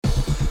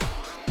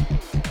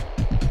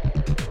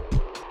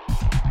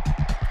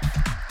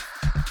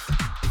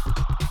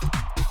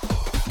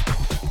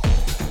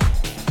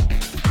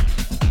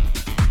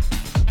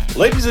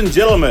Ladies and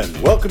gentlemen,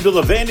 welcome to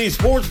the Vandy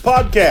Sports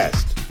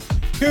Podcast.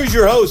 Here's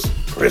your host,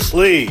 Chris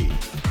Lee.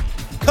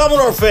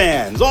 Commodore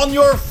fans, on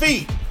your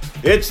feet.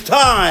 It's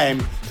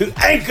time to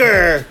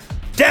anchor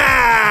down.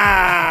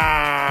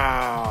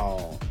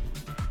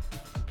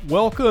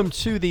 Welcome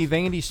to the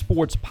Vandy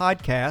Sports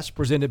Podcast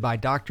presented by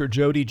Dr.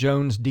 Jody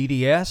Jones,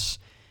 DDS.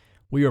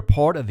 We are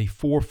part of the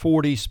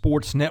 440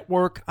 Sports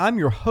Network. I'm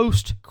your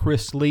host,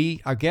 Chris Lee.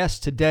 Our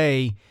guest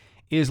today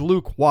is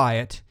Luke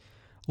Wyatt.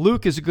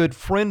 Luke is a good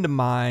friend of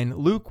mine.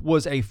 Luke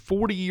was a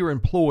 40-year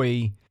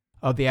employee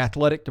of the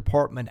athletic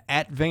department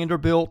at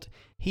Vanderbilt.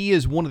 He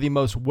is one of the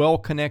most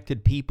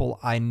well-connected people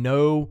I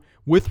know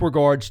with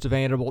regards to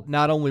Vanderbilt,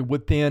 not only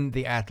within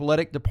the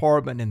athletic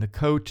department and the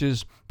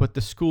coaches, but the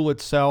school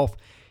itself.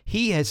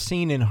 He has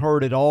seen and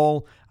heard it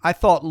all. I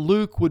thought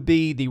Luke would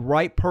be the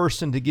right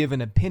person to give an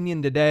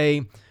opinion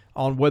today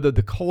on whether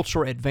the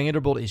culture at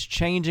Vanderbilt is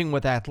changing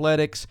with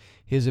athletics,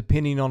 his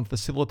opinion on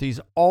facilities,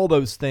 all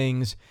those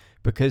things,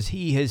 because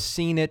he has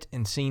seen it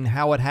and seen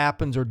how it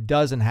happens or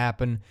doesn't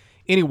happen.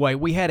 Anyway,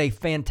 we had a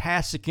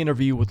fantastic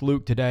interview with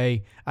Luke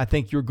today. I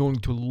think you're going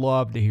to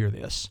love to hear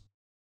this.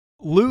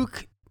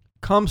 Luke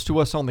comes to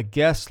us on the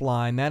guest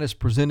line. That is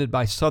presented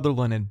by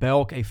Sutherland &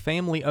 Belk, a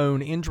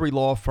family-owned injury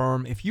law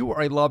firm. If you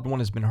or a loved one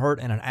has been hurt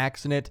in an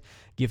accident,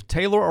 give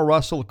Taylor or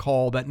Russell a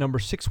call. That number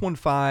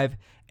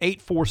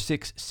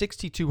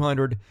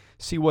 615-846-6200.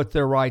 See what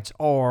their rights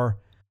are,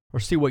 or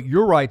see what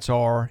your rights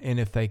are, and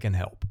if they can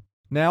help.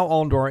 Now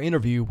on to our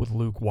interview with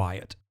Luke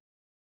Wyatt.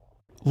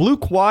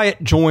 Luke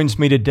Wyatt joins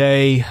me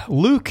today.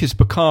 Luke has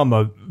become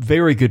a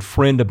very good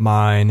friend of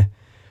mine.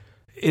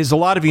 As a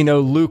lot of you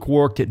know, Luke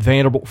worked at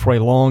Vanderbilt for a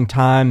long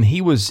time.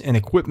 He was an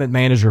equipment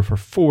manager for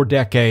 4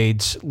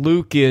 decades.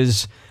 Luke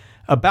is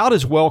about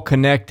as well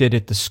connected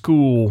at the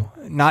school,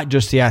 not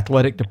just the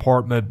athletic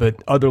department,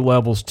 but other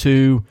levels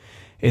too,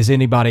 as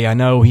anybody I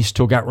know. He's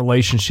still got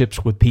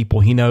relationships with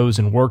people he knows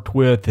and worked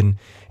with, and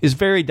is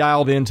very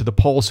dialed into the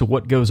pulse of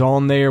what goes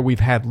on there. We've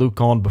had Luke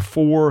on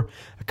before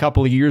a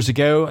couple of years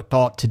ago. I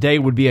thought today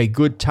would be a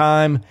good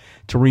time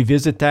to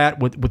revisit that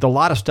with a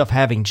lot of stuff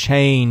having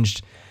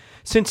changed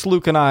since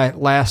Luke and I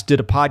last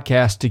did a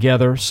podcast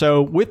together.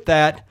 So with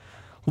that,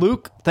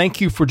 Luke, thank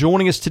you for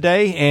joining us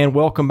today, and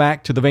welcome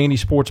back to the Vandy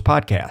Sports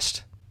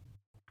Podcast.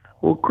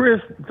 Well,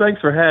 Chris, thanks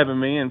for having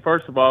me. And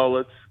first of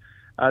all,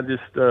 I'm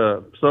just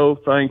so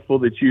thankful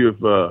that you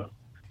have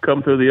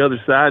come through the other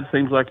side.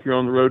 Seems like you're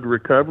on the road to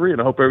recovery, and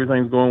I hope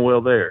everything's going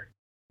well there.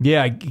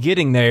 Yeah,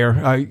 getting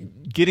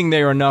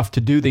there enough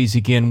to do these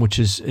again, which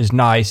is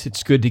nice.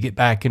 It's good to get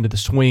back into the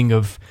swing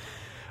of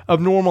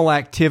normal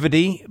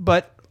activity.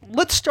 But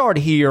let's start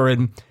here,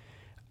 and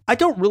I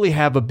don't really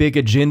have a big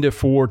agenda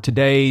for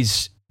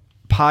today's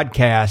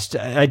podcast.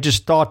 I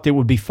just thought it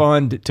would be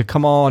fun to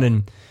come on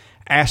and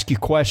ask you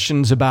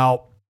questions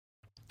about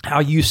how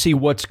you see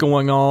what's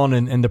going on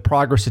and the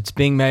progress that's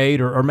being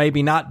made or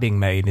maybe not being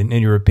made, in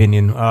your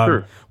opinion.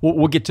 Sure.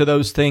 We'll get to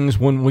those things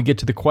when we get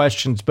to the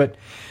questions. But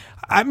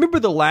I remember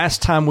the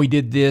last time we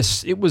did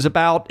this, it was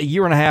about 1.5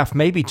 years,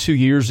 maybe 2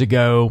 years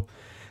ago.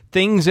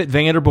 Things at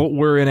Vanderbilt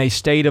were in a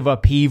state of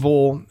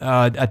upheaval.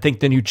 I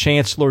think the new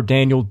chancellor,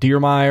 Daniel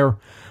Diermeier,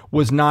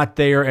 was not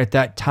there at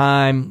that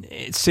time.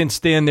 Since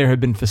then, there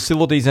have been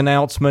facilities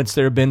announcements.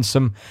 There have been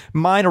some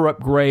minor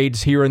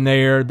upgrades here and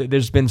there.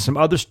 There's been some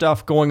other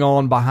stuff going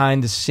on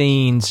behind the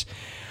scenes.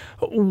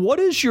 What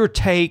is your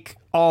take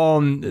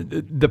on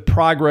the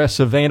progress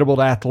of Vanderbilt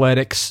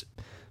athletics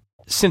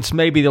since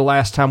maybe the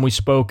last time we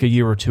spoke 1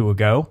 or 2 years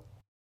ago?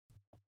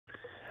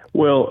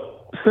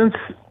 Well, since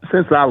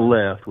I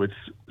left, which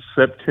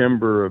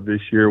September of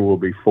this year will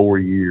be 4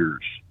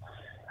 years,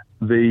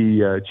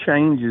 the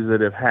changes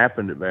that have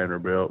happened at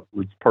Vanderbilt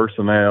with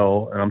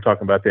personnel, and I'm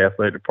talking about the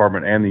athletic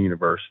department and the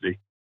university,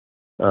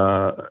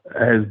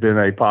 has been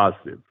a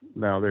positive.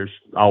 Now, there's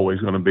always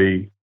going to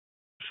be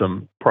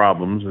some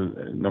problems,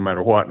 no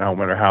matter what, no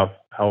matter how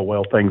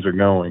well things are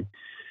going.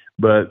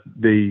 But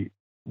the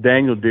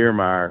Daniel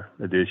Diermeier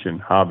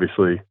addition,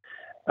 obviously,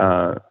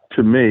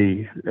 to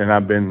me, and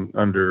I've been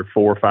under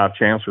 4 or 5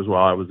 chancellors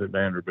while I was at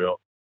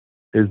Vanderbilt,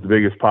 is the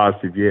biggest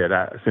positive yet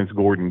since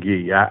Gordon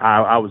Gee.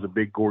 I was a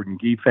big Gordon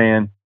Gee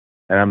fan,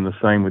 and I'm the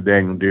same with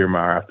Daniel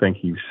Diermeier. I think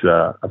he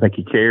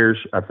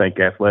cares. I think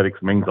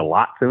athletics means a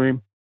lot to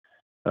him,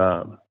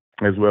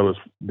 as well as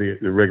the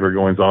regular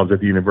goings-ons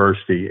at the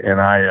university. And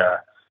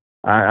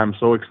I'm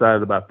so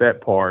excited about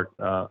that part.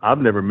 I've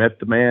never met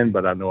the man,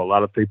 but I know a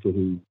lot of people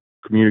who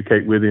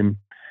communicate with him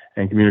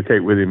and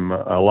communicate with him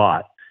a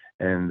lot.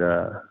 And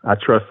I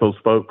trust those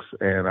folks,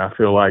 and I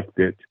feel like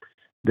that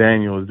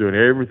Daniel is doing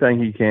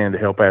everything he can to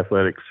help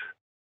athletics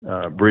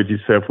bridge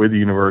itself with the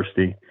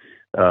university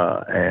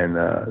and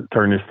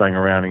turn this thing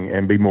around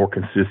and be more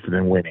consistent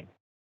in winning.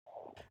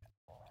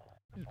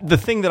 The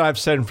thing that I've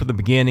said from the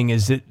beginning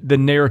is that the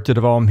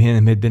narrative on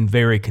him had been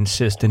very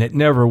consistent. It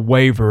never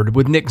wavered.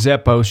 With Nick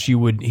Zeppos, you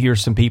would hear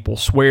some people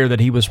swear that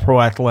he was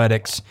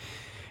pro-athletics.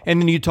 And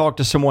then you talk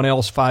to someone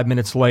else 5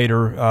 minutes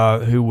later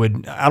who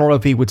would, I don't know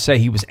if he would say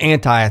he was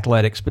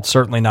anti-athletics, but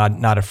certainly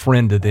not a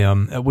friend of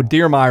them. With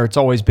Diermeier, it's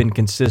always been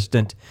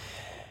consistent.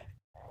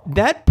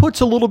 that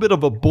puts a little bit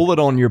of a bullet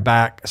on your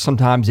back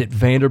sometimes at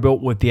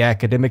Vanderbilt with the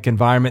academic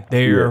environment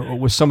there,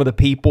 with some of the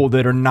people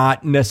that are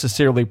not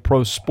necessarily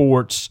pro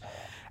sports.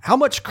 How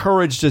much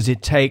courage does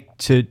it take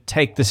to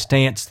take the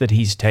stance that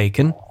he's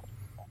taken?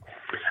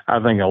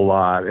 I think a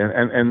lot.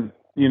 And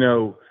you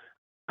know,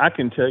 I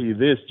can tell you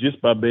this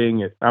just by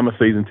I'm a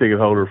season ticket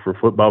holder for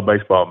football,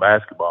 baseball, and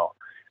basketball,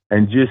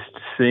 and just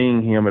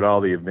seeing him at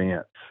all the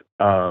events.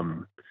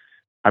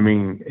 I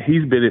mean,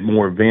 he's been at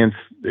more events,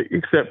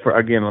 except for,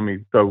 again, let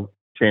me throw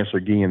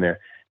Chancellor Gee in there,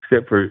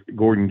 except for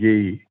Gordon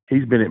Gee.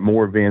 He's been at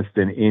more events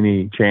than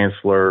any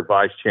chancellor,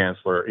 vice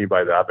chancellor,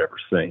 anybody that I've ever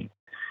seen.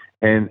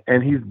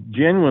 And he's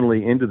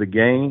genuinely into the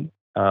game.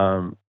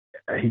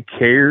 He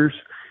cares.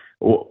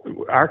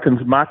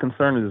 My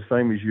concern is the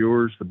same as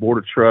yours, the Board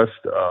of Trust,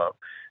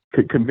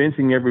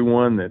 convincing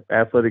everyone that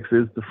athletics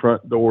is the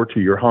front door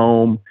to your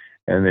home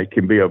and it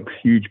can be a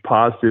huge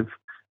positive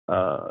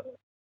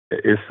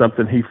is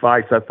something he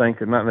fights, I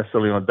think, and not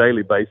necessarily on a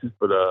daily basis,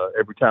 but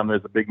every time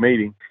there's a big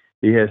meeting,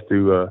 he has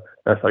to,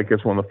 I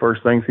guess one of the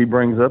first things he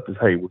brings up is,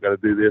 hey, we've got to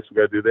do this, we've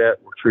got to do that.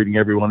 We're treating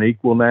everyone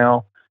equal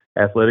now.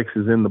 Athletics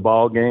is in the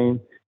ball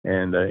game.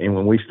 And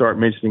when we start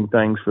mentioning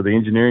things for the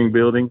engineering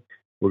building,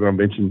 we're going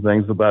to mention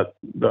things about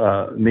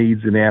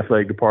needs in the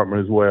athletic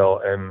department as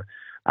well. And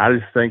I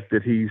just think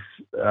that he's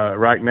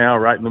right now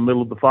right in the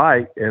middle of the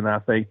fight, and I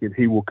think that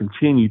he will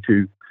continue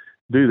to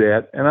do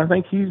that. And I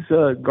think he's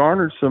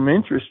garnered some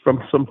interest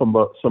from some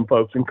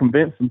folks and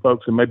convinced some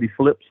folks and maybe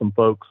flipped some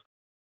folks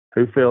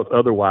who felt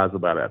otherwise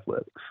about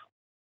athletics.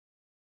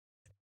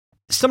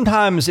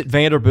 Sometimes at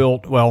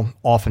Vanderbilt, well,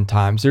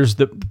 oftentimes, there's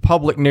the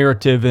public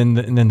narrative and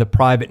then the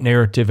private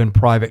narrative and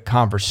private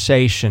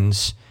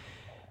conversations.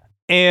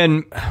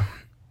 And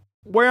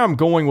where I'm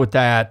going with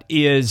that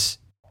is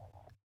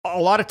a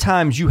lot of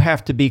times you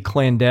have to be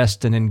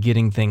clandestine in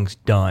getting things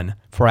done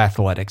for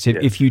athletics. Yes.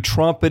 If you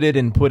trumpet it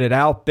and put it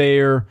out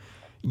there,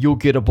 you'll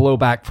get a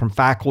blowback from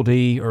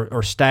faculty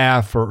or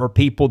staff or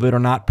people that are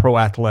not pro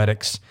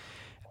athletics.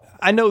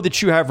 I know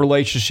that you have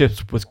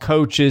relationships with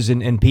coaches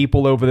and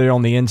people over there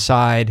on the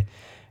inside.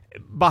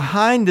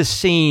 Behind the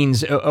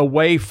scenes,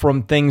 away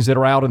from things that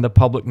are out in the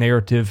public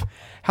narrative,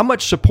 how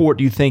much support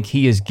do you think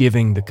he is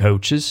giving the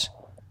coaches?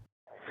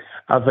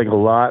 I think a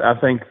lot. I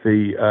think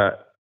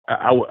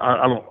I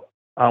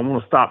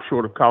want to stop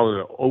short of calling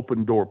it an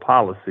open door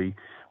policy,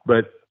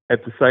 but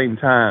at the same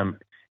time,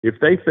 if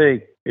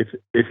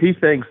he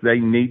thinks they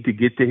need to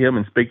get to him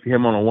and speak to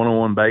him on a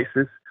one-on-one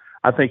basis,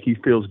 I think he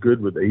feels good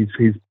with it.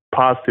 He's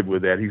positive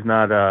with that. He's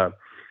not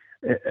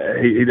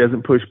he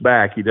doesn't push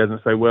back. He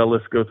doesn't say, well,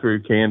 let's go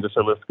through Candace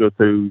or let's go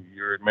through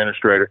your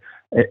administrator.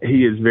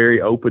 He is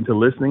very open to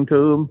listening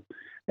to them,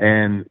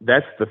 and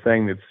that's the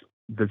thing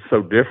that's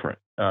so different.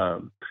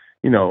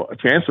 You know, a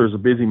chancellor is a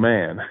busy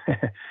man,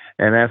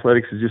 and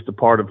athletics is just a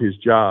part of his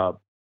job.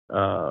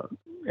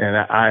 And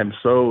I am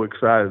so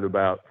excited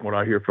about what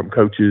I hear from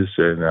coaches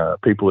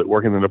and people that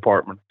work in the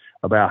department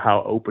about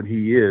how open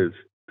he is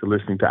to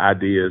listening to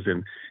ideas.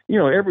 And, you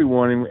know,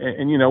 everyone,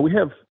 and you know, we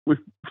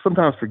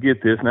sometimes forget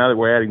this now that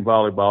we're adding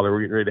volleyball, that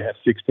we're getting ready to have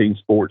 16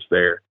 sports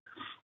there.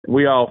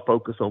 We all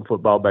focus on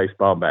football,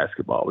 baseball, and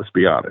basketball, let's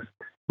be honest,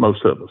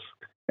 most of us.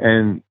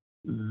 And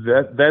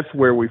that's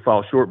where we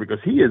fall short, because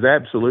he is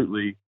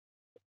absolutely,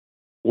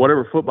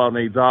 whatever football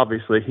needs,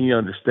 obviously he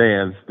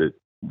understands that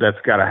that's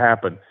got to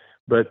happen.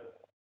 But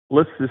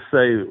let's just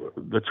say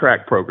the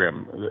track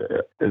program,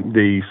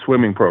 the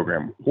swimming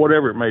program,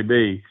 whatever it may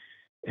be,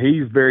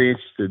 he's very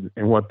interested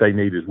in what they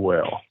need as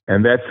well.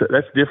 And that's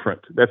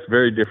different. That's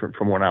very different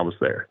from when I was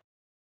there.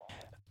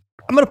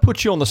 I'm going to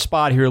put you on the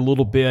spot here a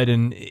little bit,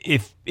 and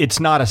if it's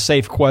not a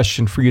safe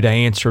question for you to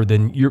answer,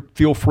 then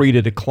feel free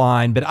to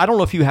decline. But I don't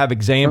know if you have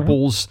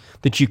examples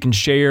that you can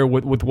share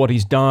with what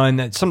he's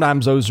done.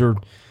 Sometimes those are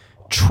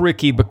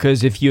tricky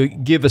because if you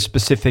give a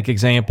specific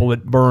example,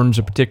 it burns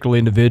a particular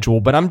individual.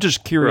 But I'm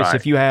just curious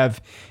if you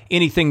have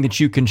anything that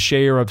you can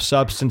share of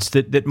substance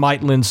that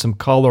might lend some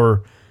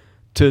color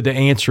to the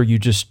answer you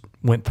just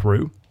went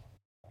through.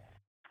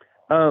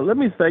 Let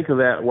me think of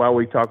that while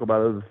we talk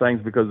about other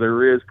things, because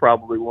there is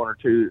probably one or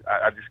two.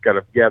 I just got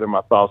to gather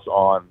my thoughts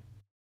on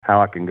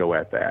how I can go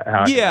at that,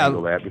 how I can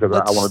handle that, because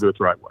I want to do it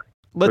the right way.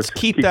 Let's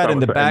keep that in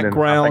the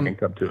background. And then I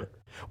can come to it.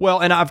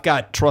 Well, and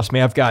trust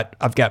me, I've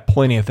got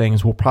plenty of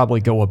things. We'll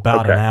probably go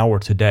about an hour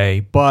today,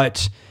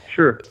 but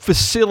sure.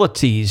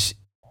 Facilities,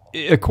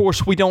 of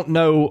course, we don't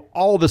know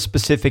all the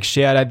specifics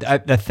yet.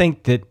 I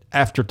think that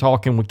after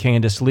talking with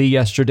Candace Lee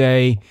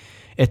yesterday,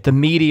 at the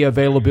media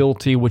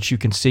availability, which you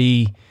can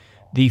see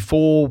the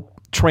full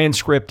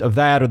transcript of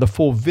that or the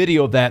full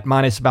video of that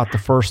minus about the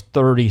first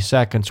 30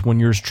 seconds when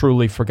yours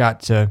truly forgot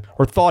to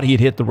or thought he had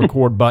hit the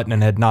record button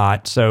and had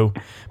not. So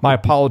my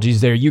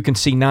apologies there. You can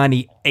see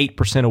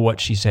 98% of what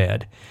she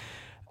said.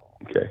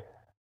 Okay.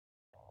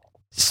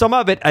 Some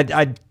of it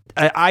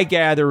I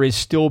gather is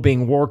still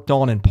being worked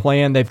on and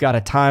planned. They've got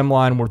a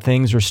timeline where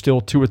things are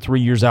still 2 or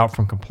 3 years out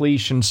from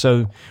completion.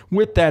 So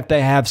with that,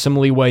 they have some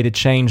leeway to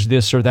change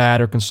this or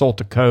that or consult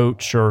a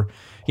coach or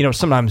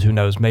sometimes, who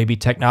knows, maybe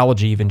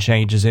technology even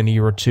changes in a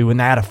year or two and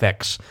that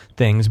affects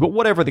things. But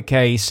whatever the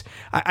case,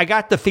 I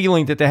got the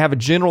feeling that they have a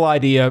general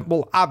idea.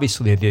 Well,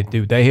 obviously they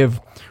do. They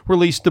have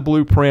released the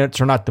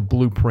blueprints, or not the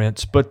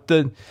blueprints, but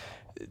the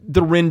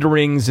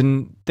renderings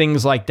and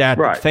things like that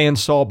right. that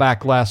fans saw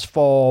back last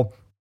fall.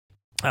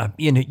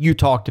 You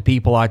talk to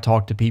people, I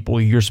talk to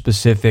people, your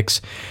specifics.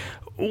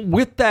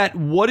 With that,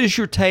 what is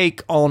your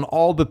take on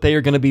all that they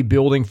are going to be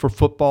building for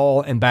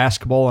football and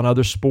basketball and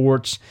other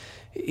sports?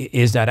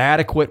 Is that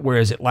adequate? Where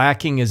is it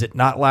lacking? Is it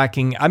not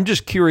lacking? I'm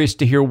just curious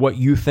to hear what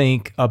you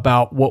think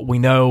about what we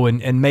know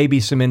and maybe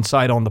some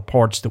insight on the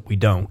parts that we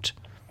don't.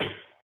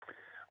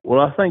 Well,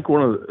 I think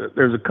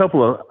there's a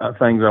couple of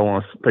things I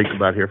want to speak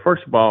about here.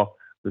 First of all,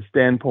 the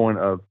standpoint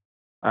of,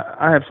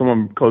 I have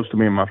someone close to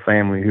me in my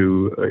family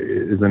who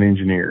is an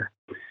engineer,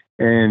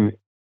 and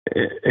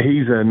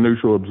he's a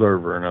neutral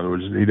observer. In other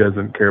words, he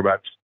doesn't care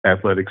about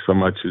athletics so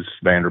much as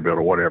Vanderbilt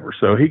or whatever.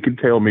 So he could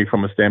tell me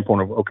from a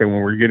standpoint of, okay,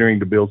 when we're getting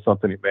to build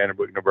something at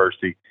Vanderbilt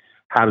University,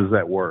 how does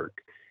that work?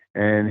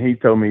 And he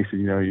told me, he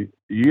said,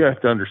 you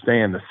have to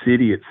understand the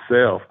city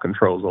itself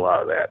controls a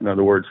lot of that. In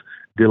other words,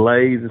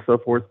 delays and so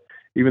forth,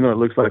 even though it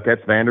looks like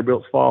that's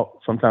Vanderbilt's fault,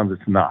 sometimes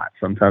it's not.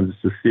 Sometimes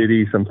it's the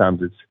city,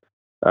 sometimes it's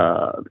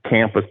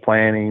campus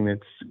planning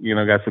that's,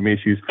 got some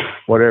issues,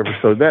 whatever.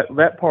 So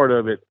that part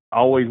of it,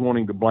 always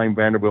wanting to blame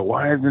Vanderbilt.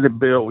 Why isn't it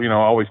built?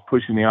 Always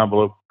pushing the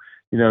envelope.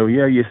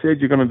 Yeah, you said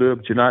you're going to do it,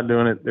 but you're not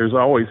doing it. There's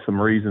always some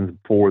reasons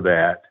for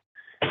that.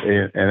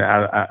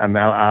 And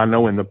I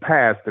know in the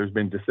past there's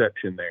been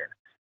deception there.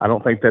 I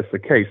don't think that's the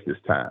case this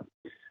time.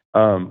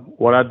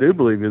 What I do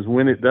believe is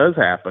when it does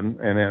happen,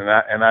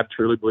 and I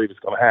truly believe it's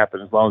going to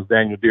happen as long as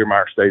Daniel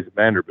Dearmeyer stays at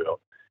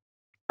Vanderbilt,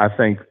 I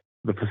think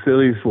the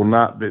facilities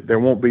there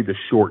won't be the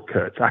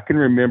shortcuts. I can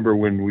remember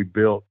when we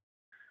built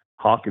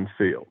Hawkins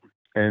Field,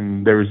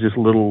 and there was just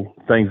little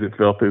things that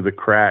fell through the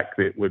crack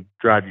that would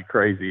drive you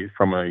crazy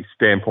from a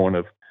standpoint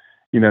of,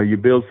 you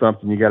build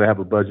something, you got to have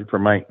a budget for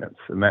maintenance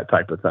and that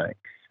type of thing.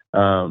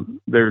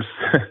 There's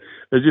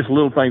just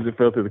little things that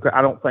fell through the crack.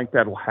 I don't think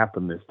that'll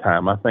happen this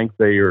time. I think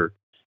they are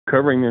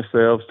covering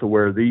themselves to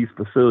where these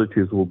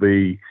facilities will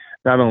be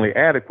not only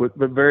adequate,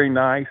 but very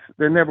nice.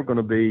 They're never going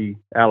to be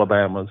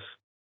Alabama's,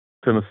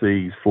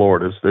 Tennessee's,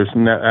 Florida's. That's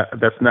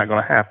not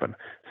going to happen.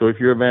 So if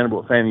you're a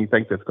Vanderbilt fan and you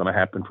think that's going to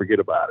happen, forget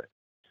about it.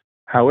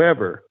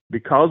 However,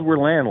 because we're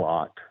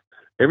landlocked,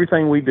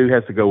 everything we do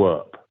has to go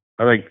up.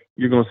 I think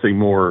you're going to see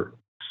more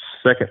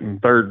second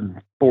and third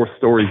and fourth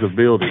stories of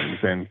buildings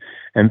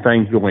and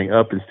things going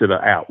up instead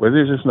of out. Well,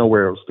 there's just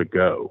nowhere else to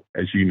go,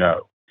 as you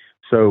know.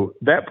 So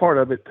that part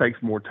of it takes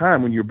more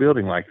time when you're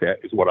building like that,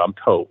 is what I'm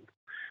told.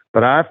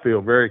 But I feel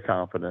very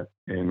confident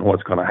in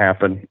what's going to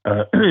happen.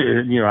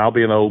 I'll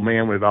be an old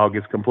man when it all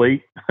gets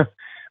complete,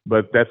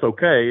 but that's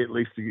okay. At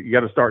least you got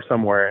to start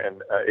somewhere.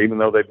 And even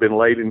though they've been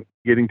late in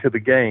getting to the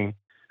game,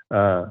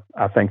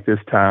 I think this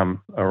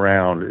time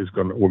around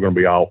we're going to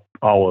be all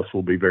of us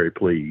will be very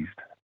pleased.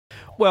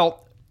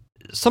 Well,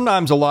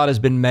 sometimes a lot has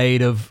been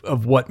made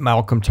of what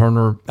Malcolm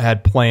Turner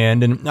had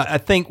planned, and I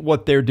think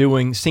what they're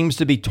doing seems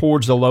to be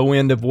towards the low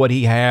end of what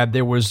he had.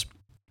 There was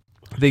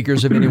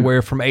figures of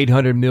anywhere from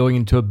 $800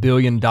 million to $1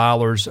 billion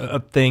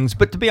of things,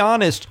 but to be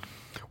honest,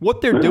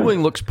 what they're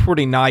doing looks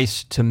pretty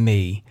nice to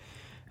me.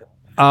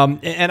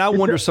 And I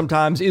wonder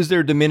sometimes, is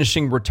there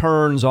diminishing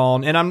returns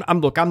on? And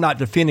I'm not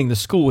defending the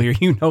school here.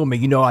 You know me.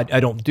 I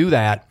don't do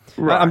that.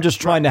 Right. I'm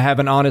just trying to have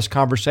an honest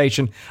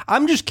conversation.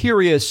 I'm just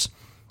curious.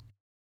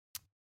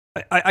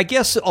 I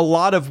guess a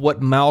lot of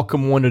what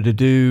Malcolm wanted to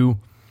do,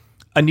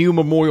 a new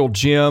Memorial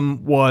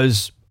Gym,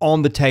 was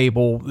on the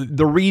table.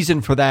 The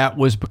reason for that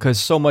was because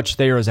so much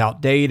there is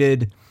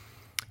outdated.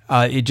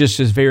 It just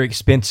is very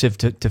expensive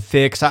to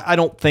fix. I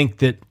don't think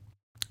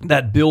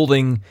that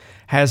building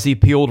has the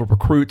appeal to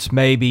recruits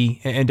maybe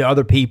and to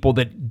other people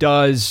that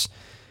does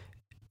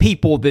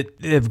people that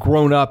have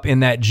grown up in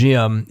that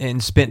gym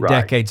and spent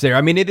decades there.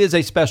 I mean, it is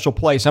a special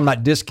place. I'm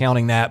not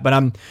discounting that, but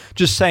I'm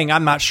just saying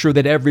I'm not sure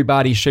that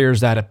everybody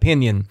shares that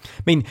opinion.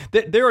 I mean,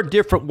 there are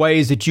different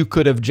ways that you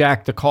could have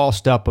jacked the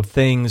cost up of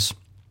things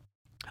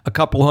a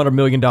couple $100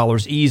 million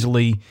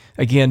easily.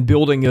 Again,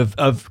 building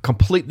of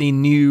completely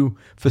new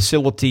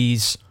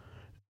facilities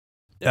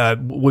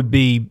would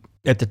be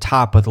at the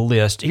top of the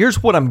list.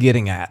 Here's what I'm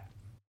getting at.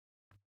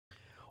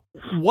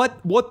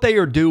 What they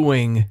are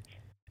doing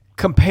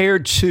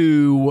compared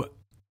to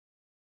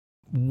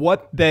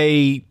what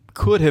they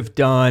could have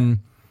done,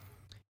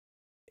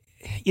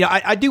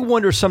 I do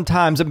wonder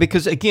sometimes,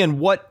 because again,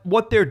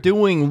 what they're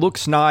doing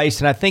looks nice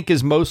and I think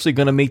is mostly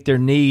going to meet their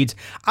needs.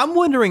 I'm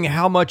wondering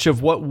how much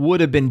of what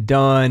would have been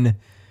done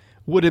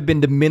would have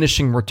been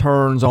diminishing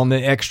returns on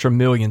the extra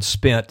million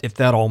spent, if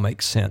that all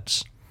makes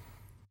sense.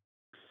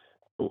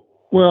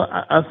 Well,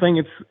 I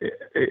think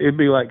it'd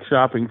be like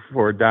shopping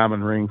for a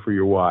diamond ring for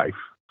your wife.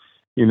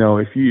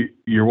 If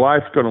your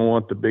wife's going to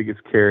want the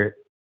biggest carrot,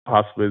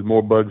 possibly the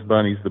more Bugs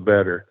Bunnies, the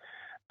better.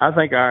 I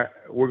think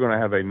we're going to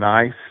have a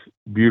nice,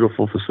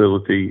 beautiful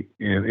facility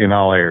in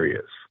all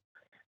areas.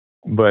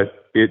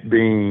 But it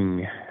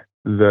being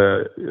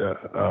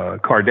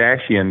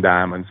Kardashian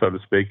diamond, so to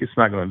speak. It's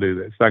not going to do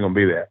that. It's not going to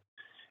be that.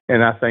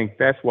 And I think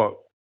that's what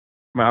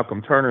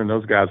Malcolm Turner and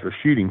those guys were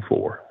shooting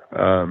for,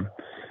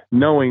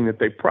 knowing that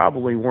they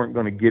probably weren't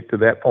going to get to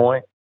that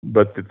point,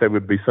 but that they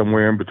would be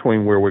somewhere in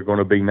between where we're going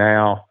to be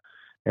now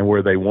and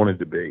where they wanted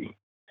to be,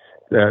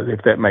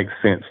 if that makes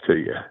sense to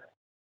you.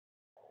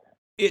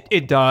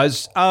 It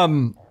does.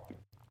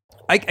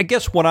 I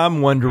guess what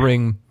I'm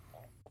wondering,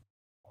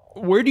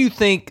 where do you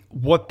think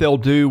what they'll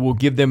do will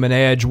give them an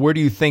edge? Where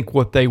do you think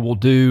what they will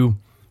do,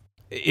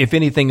 if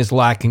anything is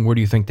lacking, where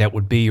do you think that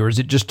would be? Or is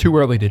it just too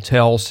early to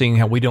tell, seeing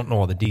how we don't know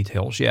all the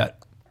details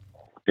yet?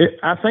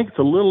 I think it's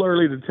a little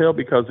early to tell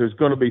because there's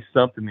going to be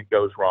something that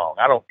goes wrong.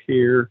 I don't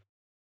care,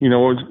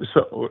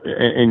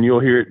 and you'll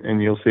hear it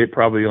and you'll see it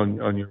probably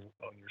on your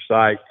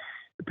site.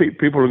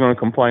 People are going to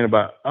complain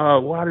about,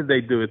 why did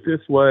they do it this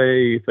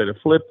way? If they'd have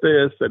flipped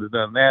this, they'd have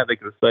done that. They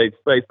could have saved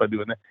space by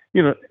doing that.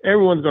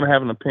 Everyone's going to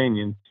have an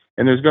opinion,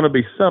 and there's going to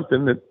be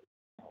something that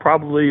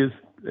probably is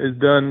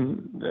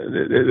done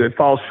that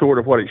falls short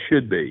of what it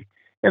should be.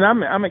 And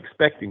I'm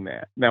expecting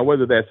that. Now,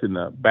 whether that's in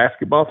the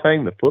basketball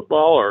thing, the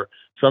football, or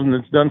something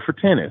that's done for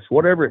tennis,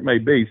 whatever it may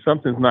be,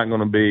 something's not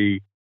going to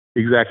be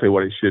exactly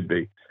what it should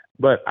be.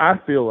 But I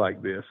feel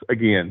like this.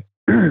 Again,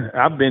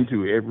 I've been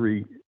to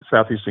every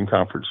Southeastern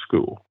Conference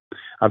school.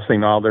 I've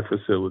seen all their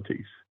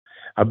facilities.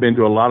 I've been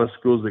to a lot of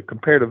schools that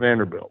compare to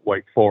Vanderbilt,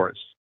 Wake Forest,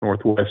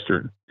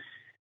 Northwestern.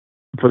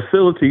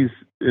 Facilities,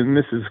 and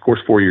this is, of course,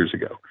 4 years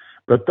ago,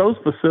 but those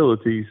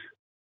facilities,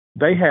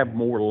 they have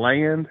more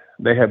land,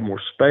 they have more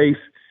space,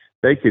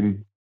 they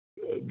can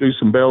do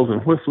some bells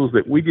and whistles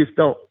that we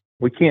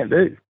can't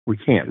do. We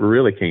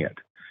really can't.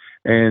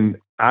 And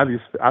I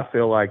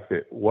feel like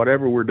that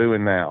whatever we're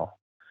doing now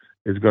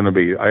is going to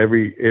be,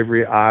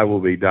 every I will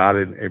be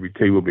dotted, every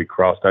T will be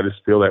crossed. I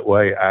just feel that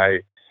way.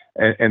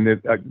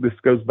 This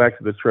goes back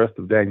to the trust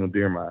of Daniel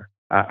Diermeyer.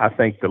 I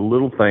think the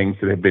little things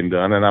that have been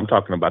done, and I'm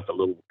talking about the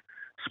little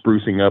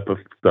sprucing up of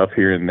stuff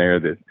here and there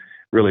that,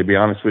 really, be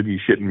honest with you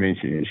shouldn't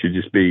mention. It should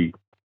just be,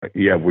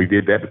 yeah, we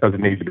did that because it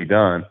needs to be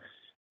done.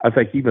 I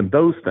think even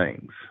those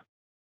things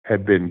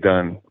have been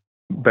done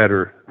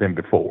better than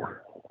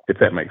before, if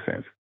that makes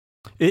sense.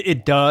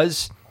 It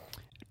does.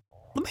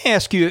 Let me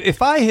ask you,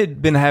 if I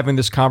had been having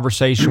this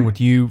conversation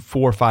with you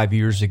 4 or 5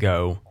 years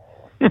ago,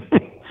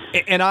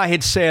 and I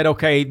had said,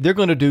 okay, they're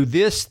going to do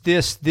this,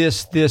 this,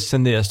 this, this,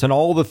 and this, and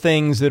all the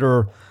things that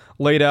are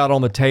laid out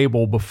on the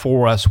table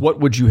before us, what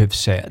would you have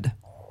said?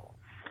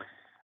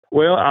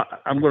 Well,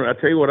 I'll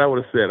tell you what I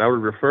would have said. I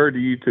would refer to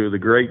you to the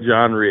great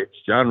John Rich.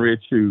 John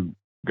Rich, who,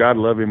 God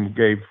love him,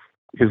 gave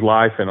his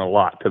life and a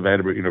lot to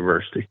Vanderbilt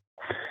University.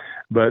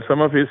 But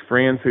some of his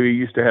friends who he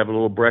used to have a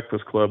little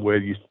breakfast club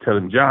with used to tell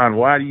him, John,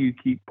 why do you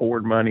keep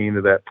pouring money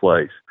into that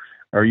place?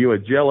 Are you a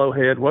jello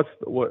head?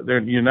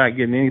 You're not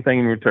getting anything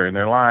in return.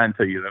 They're lying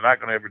to you. They're not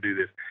going to ever do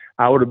this.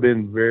 I would have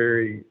been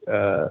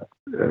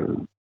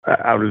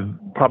I would have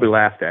probably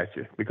laughed at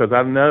you, because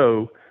I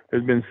know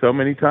there's been so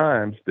many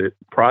times that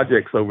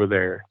projects over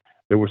there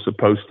that were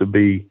supposed to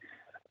be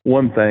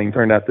one thing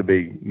turned out to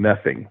be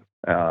nothing,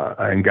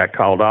 and got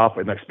called off,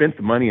 and they spent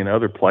the money in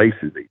other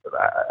places.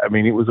 I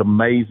mean, it was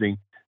amazing.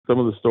 Some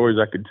of the stories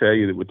I could tell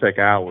you that would take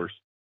hours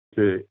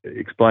to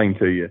explain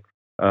to you.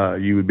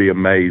 You would be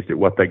amazed at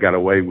what they got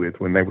away with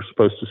when they were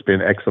supposed to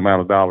spend X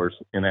amount of dollars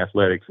in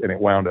athletics, and it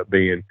wound up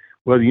being,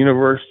 well, the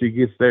university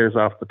gets theirs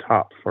off the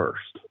top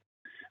first.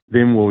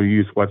 Then we'll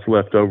use what's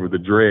left over, the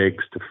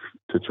dregs,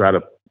 to try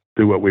to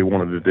do what we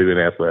wanted to do in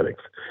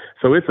athletics.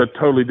 So it's a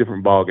totally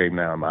different ballgame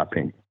now, in my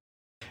opinion.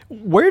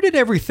 Where did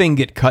everything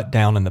get cut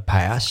down in the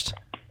past?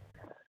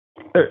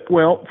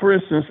 Well, for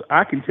instance,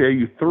 I can tell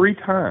you 3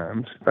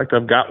 times. In fact,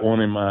 I've got one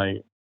in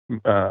my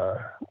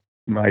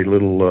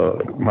little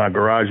my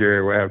garage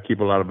area where I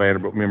keep a lot of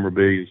Vanderbilt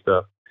memorabilia and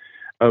stuff,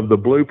 of the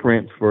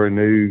blueprints for a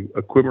new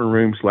equipment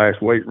room /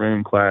 weight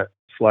room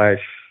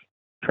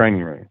 /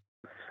 training room.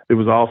 It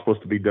was all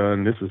supposed to be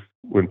done. This is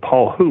when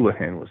Paul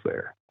Houlihan was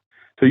there.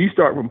 So you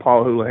start from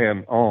Paul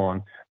Houlihan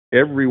on,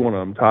 every one of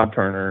them, Todd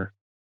Turner,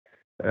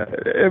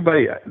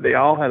 everybody, they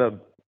all had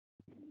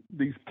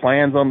these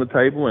plans on the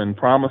table and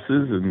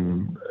promises,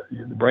 and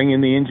bring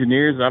in the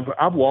engineers.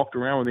 I've walked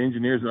around with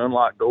engineers and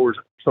unlocked doors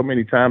so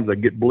many times I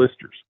get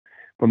blisters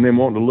from them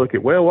wanting to look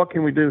at, well, what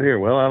can we do here?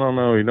 Well, I don't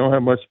know. You don't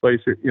have much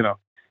space here,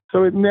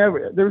 So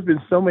there's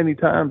been so many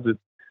times that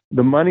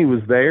the money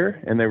was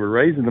there and they were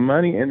raising the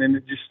money, and then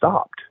it just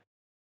stopped.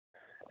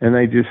 And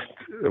they just,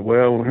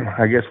 well,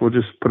 I guess we'll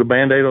just put a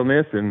Band-Aid on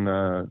this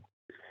and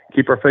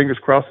keep our fingers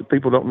crossed that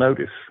people don't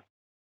notice.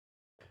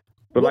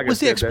 But what was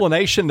the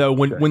explanation, though,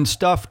 when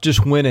stuff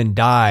just went and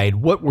died?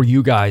 What were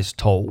you guys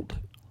told?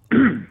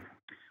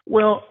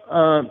 Well,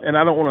 and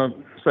I don't want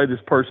to say this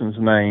person's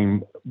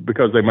name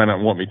because they might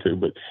not want me to,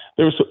 but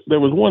there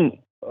was one,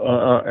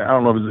 I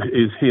don't know if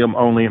it's him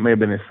only, it may have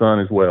been his son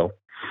as well,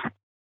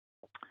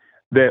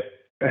 that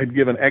had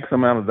given X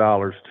amount of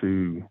dollars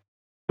to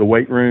the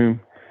weight room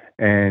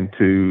and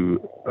to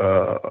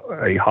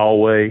a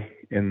hallway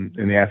in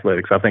the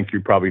athletics. I think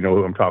you probably know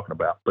who I'm talking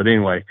about. But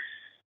anyway,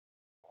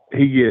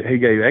 he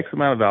gave X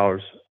amount of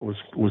dollars,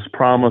 was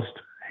promised,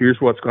 here's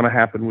what's going to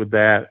happen with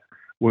that.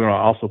 We're going to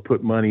also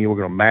put money, we're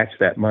going to match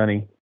that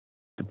money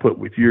to put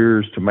with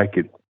yours to make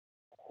it,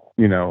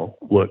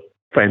 look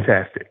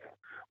fantastic.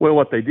 Well,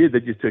 what they did,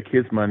 they just took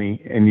his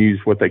money and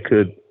used what they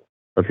could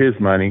of his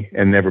money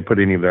and never put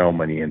any of their own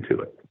money into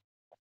it.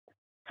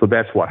 So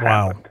that's what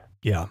happened.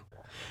 Yeah.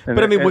 And,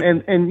 but I mean,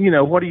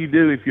 what do you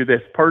do if you're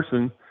this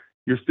person?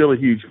 You're still a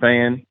huge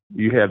fan.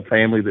 You had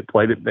family that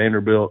played at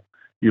Vanderbilt.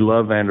 You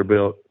love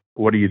Vanderbilt.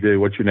 What do you do?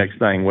 What's your next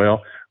thing?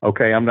 Well,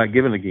 okay, I'm not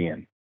giving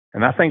again.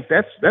 And I think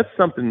that's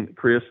something,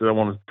 Chris, that I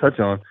want to touch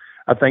on.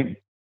 I think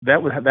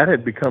that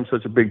had become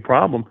such a big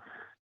problem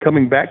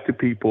coming back to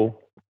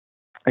people,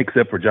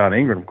 except for John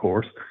Ingram, of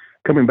course,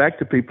 coming back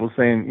to people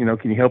saying,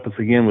 can you help us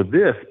again with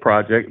this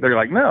project? They're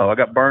like, no, I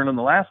got burned on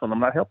the last one. I'm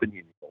not helping you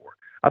anymore.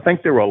 I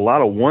think there were a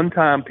lot of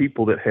one-time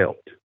people that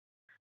helped,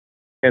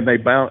 and they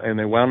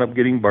wound up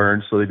getting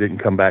burned, so they didn't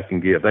come back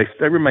and give.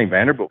 They remain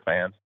Vanderbilt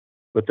fans,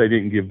 but they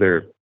didn't give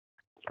their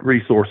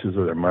resources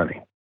or their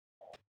money.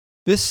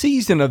 This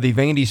season of the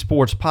Vandy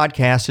Sports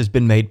Podcast has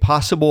been made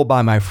possible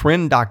by my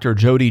friend Dr.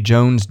 Jody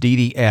Jones,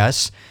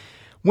 DDS.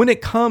 When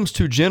it comes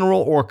to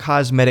general or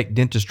cosmetic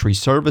dentistry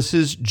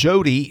services,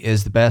 Jody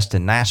is the best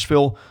in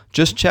Nashville.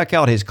 Just check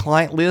out his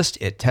client list.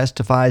 It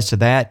testifies to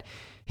that.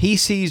 He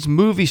sees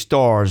movie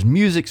stars,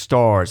 music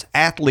stars,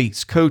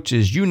 athletes,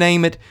 coaches, you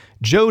name it.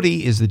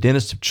 Jody is the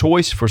dentist of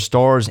choice for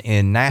stars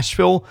in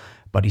Nashville,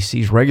 but he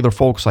sees regular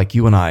folks like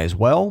you and I as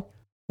well.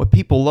 What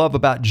people love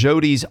about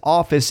Jody's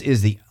office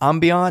is the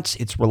ambiance.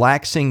 It's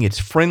relaxing, it's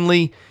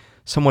friendly.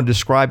 Someone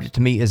described it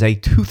to me as a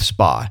tooth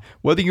spa.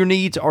 Whether your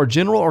needs are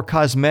general or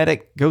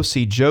cosmetic, go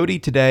see Jody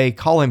today.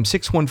 Call him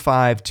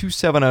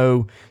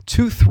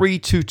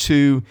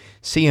 615-270-2322.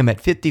 See him at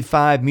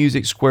 55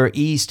 Music Square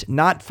East,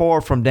 not far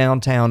from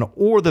downtown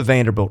or the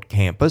Vanderbilt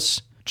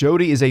campus.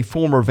 Jody is a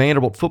former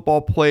Vanderbilt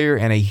football player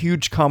and a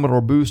huge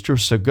Commodore booster,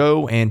 so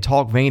go and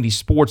talk Vandy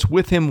sports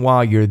with him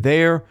while you're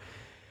there.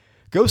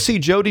 Go see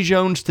Jody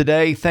Jones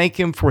today. Thank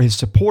him for his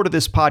support of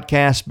this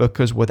podcast,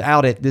 because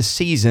without it, this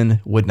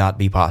season would not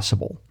be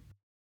possible.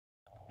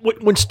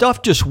 When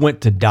stuff just went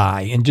to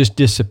die and just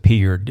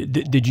disappeared,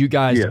 did you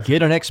guys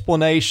get an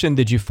explanation?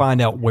 Did you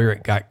find out where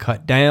it got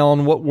cut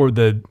down? What were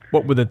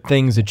the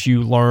things that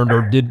you learned,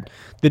 or did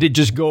it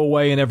just go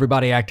away and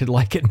everybody acted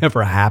like it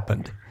never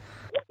happened?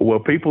 Well,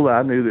 people that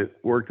I knew that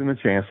worked in the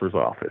chancellor's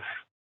office.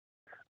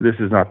 This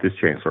is not this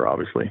chancellor,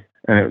 obviously,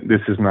 and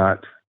this is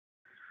not.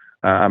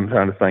 I'm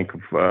trying to think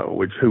of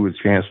who was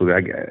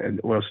chancellor.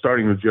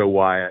 Starting with Joe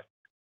Wyatt,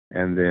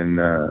 and then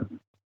a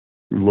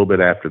little bit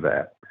after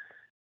that,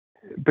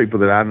 people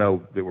that I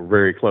know that were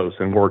very close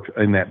and worked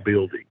in that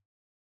building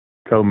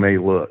told me,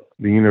 "Look,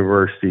 the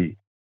university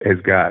has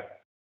got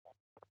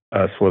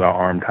us with our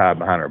arm tied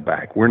behind our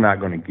back. We're not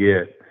going to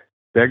get.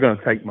 They're going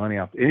to take money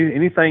off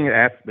anything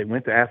that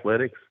went to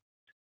athletics.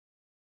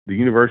 The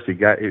university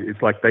got.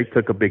 It's like they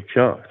took a big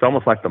chunk. It's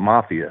almost like the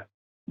mafia."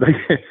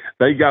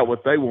 They got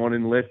what they wanted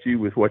and left you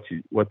with what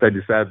they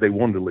decided they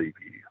wanted to leave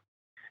you.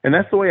 And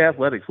that's the way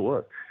athletics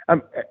was.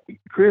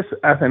 Chris,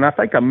 I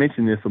think I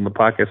mentioned this on the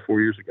podcast 4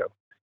 years ago.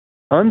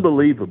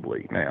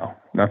 Unbelievably now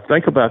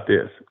think about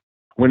this.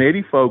 When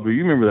Eddie Fogler,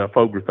 you remember that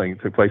Fogler thing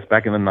that took place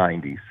back in the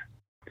 90s,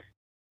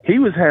 he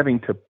was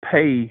having to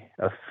pay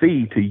a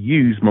fee to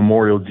use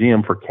Memorial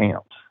Gym for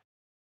camps.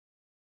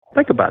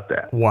 Think about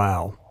that.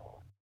 Wow.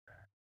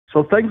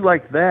 So things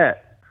like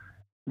that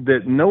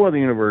no other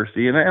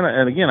university, and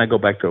again, I go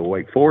back to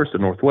Wake Forest, to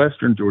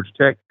Northwestern, Georgia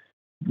Tech.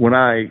 When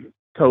I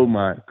told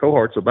my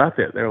cohorts about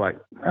that, they're like,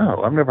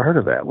 "Oh, I've never heard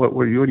of that. What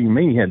do you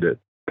mean he had to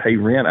pay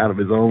rent out of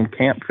his own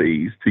camp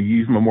fees to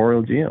use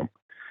Memorial Gym?"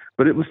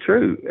 But it was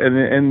true,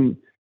 and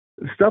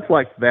stuff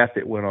like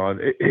that went on.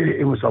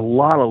 It was a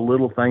lot of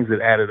little things that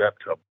added up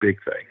to a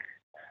big thing.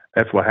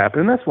 That's what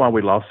happened, and that's why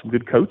we lost some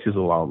good coaches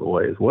along the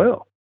way as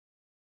well.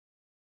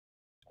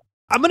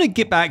 I'm going to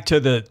get back to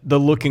the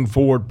looking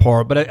forward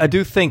part, but I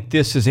do think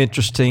this is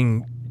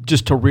interesting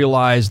just to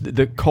realize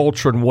the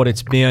culture and what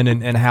it's been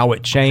and how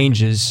it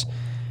changes.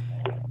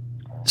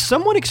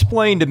 Someone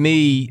explained to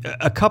me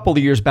a couple of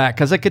years back,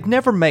 because I could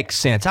never make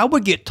sense. I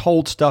would get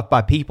told stuff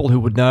by people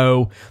who would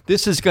know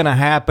this is going to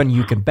happen,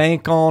 you can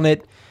bank on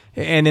it,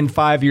 and then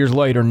 5 years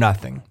later,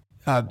 nothing.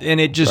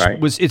 And it just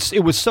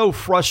it was so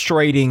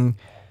frustrating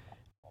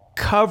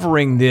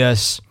covering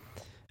this.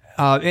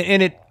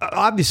 And it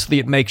obviously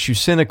it makes you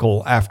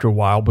cynical after a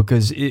while,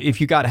 because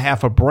if you got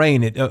half a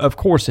brain, of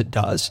course it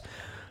does.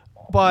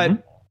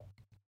 But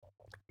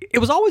it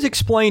was always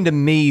explained to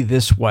me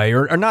this way,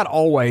 or not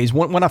always.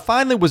 When I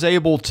finally was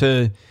able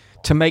to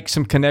make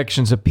some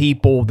connections of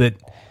people that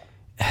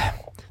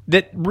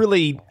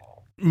really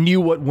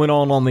knew what went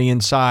on the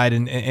inside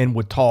and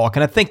would talk.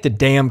 And I think the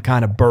dam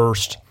kind of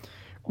burst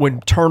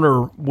when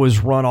Turner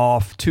was run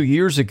off 2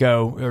 years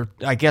ago, or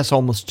I guess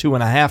almost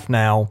 2.5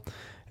 now.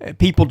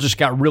 People just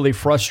got really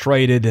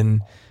frustrated,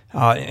 and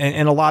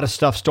a lot of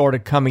stuff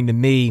started coming to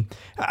me.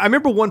 I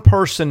remember one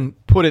person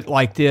put it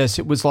like this.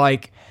 It was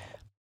like,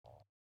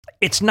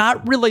 it's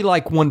not really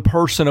like one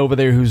person over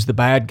there who's the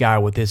bad guy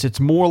with this. It's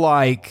more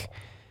like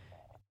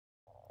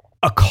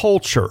a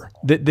culture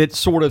that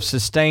sort of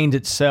sustained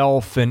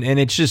itself, and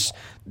it's just,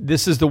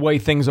 this is the way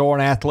things are,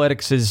 and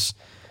athletics is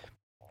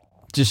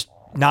just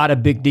not a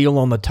big deal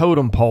on the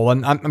totem pole.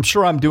 And I'm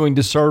sure I'm doing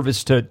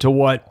disservice to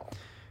what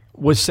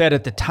was said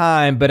at the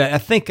time, but I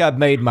think I've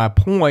made my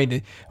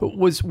point.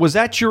 Was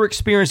that your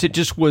experience? It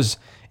just was,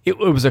 it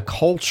was a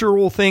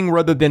cultural thing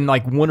rather than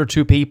like one or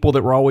two people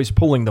that were always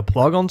pulling the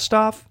plug on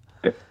stuff?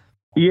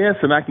 Yes,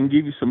 and I can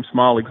give you some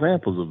small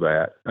examples of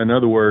that. In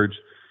other words,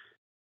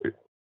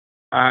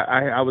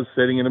 I was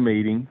sitting in a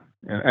meeting,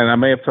 and I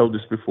may have told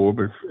this before,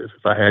 but if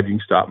I had, you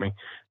can stop me.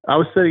 I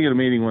was sitting in a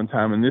meeting one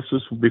time, and this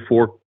was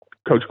before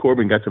Coach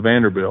Corbin got to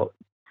Vanderbilt,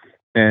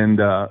 and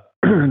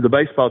the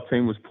baseball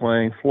team was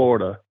playing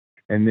Florida,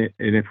 and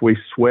if we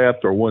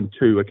swept or won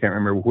two, I can't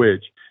remember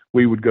which,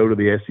 we would go to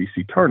the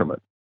SEC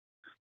tournament,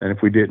 and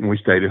if we didn't, we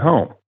stayed at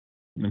home,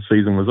 and the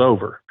season was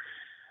over.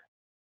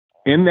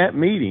 In that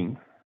meeting,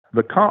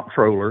 the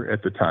comptroller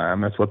at the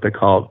time, that's what they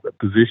called the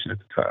position at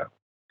the time,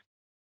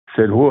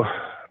 said, well,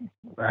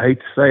 I hate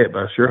to say it,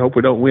 but I sure hope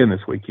we don't win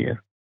this weekend.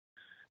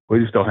 We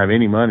just don't have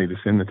any money to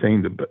send the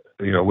team to,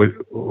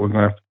 we're going to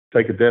have to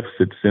take a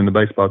deficit to send the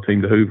baseball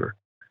team to Hoover.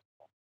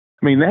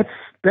 I mean,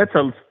 that's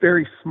a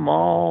very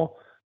small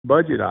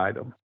budget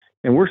item.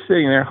 And we're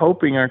sitting there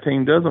hoping our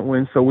team doesn't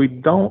win, so we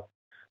don't.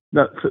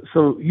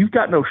 So you've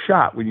got no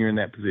shot when you're in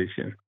that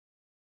position.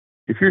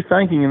 If you're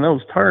thinking in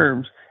those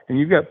terms and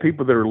you've got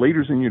people that are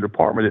leaders in your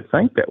department that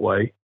think that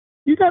way,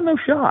 you got no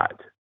shot.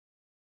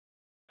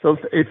 So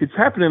if it's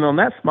happening on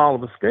that small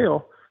of a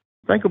scale,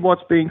 think of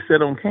what's being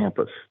said on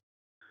campus.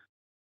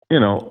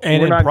 And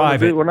in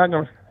private.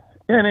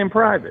 And in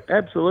private,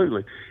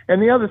 absolutely.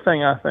 And the other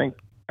thing I think,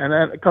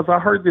 because I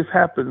heard this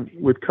happen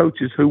with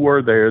coaches who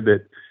were there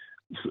that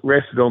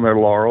rested on their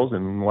laurels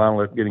and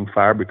wound up getting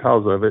fired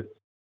because of it,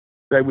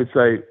 they would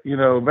say,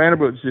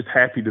 Vanderbilt's just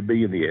happy to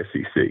be in the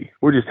SEC.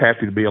 We're just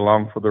happy to be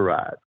along for the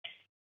ride.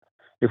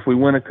 If we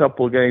win a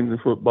couple of games in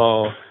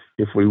football,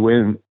 if we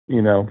win,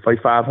 play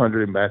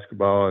 500 in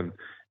basketball, and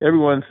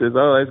everyone says,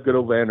 oh, that's good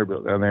old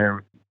Vanderbilt down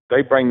there.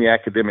 They bring the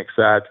academic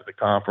side to the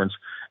conference,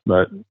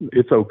 but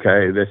it's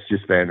okay. That's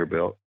just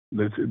Vanderbilt.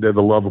 They're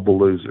the lovable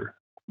loser.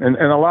 And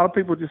a lot of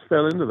people just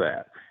fell into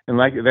that. And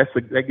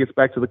that gets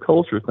back to the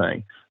culture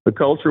thing. The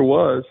culture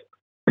was,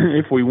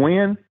 if we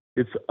win,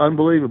 it's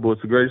unbelievable.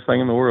 It's the greatest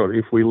thing in the world.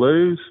 If we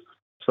lose,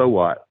 so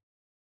what?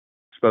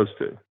 Supposed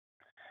to.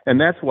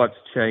 And that's what's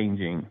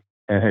changing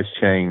and has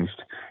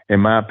changed,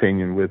 in my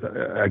opinion, with,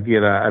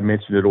 again, I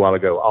mentioned it a while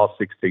ago, all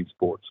 16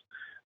 sports.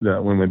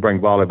 When we bring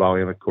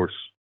volleyball in, of course,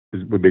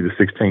 it would be the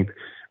 16th.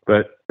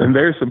 But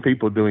there's some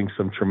people doing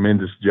some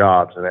tremendous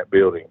jobs in that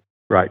building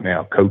right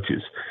now,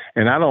 coaches.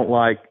 And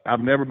I've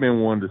never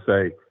been one to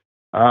say,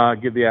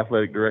 give the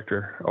athletic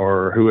director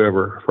or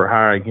whoever for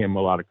hiring him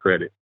a lot of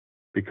credit.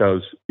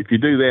 Because if you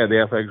do that, the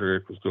athletic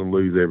director is going to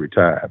lose every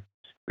time,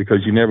 because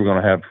you're never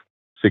going to have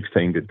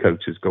 16 good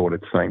coaches going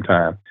at the same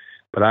time.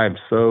 But I am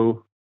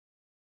so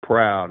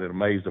proud and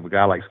amazed of a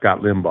guy like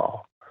Scott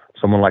Limbaugh,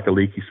 someone like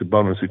Aliki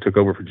Sabonis who took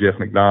over for Jeff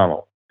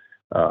McDonald,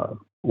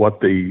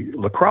 what the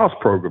lacrosse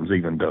program's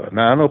even done.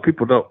 Now, I know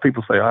people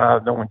say,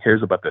 no one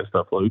cares about that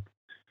stuff, Luke.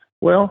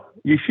 Well,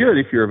 you should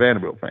if you're a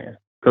Vanderbilt fan,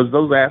 because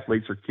those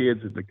athletes are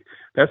kids.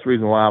 That's the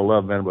reason why I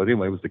love Vanderbilt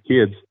anyway, was the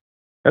kids.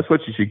 That's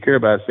what you should care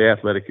about, is the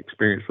athletic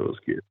experience for those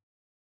kids.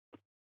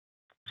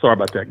 Sorry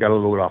about that. Got a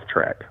little bit off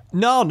track.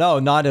 No,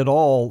 not at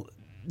all.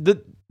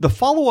 The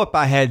follow-up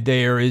I had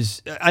there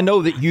is, I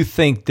know that you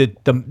think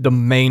that the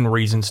main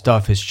reason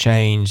stuff has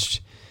changed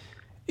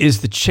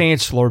is the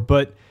chancellor,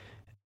 but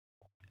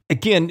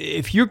again,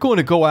 if you're going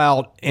to go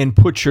out and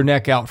put your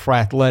neck out for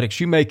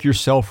athletics, you make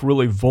yourself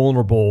really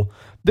vulnerable.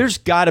 There's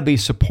got to be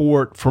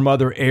support from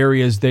other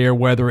areas there,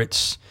 whether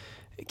it's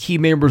key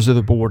members of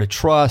the board of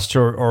trust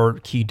or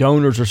key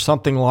donors or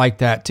something like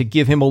that, to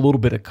give him a little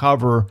bit of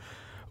cover.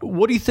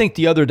 What do you think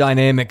the other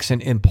dynamics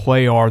in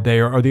play are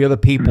there? Are the other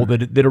people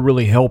that are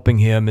really helping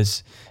him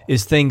as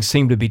things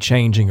seem to be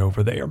changing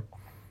over there?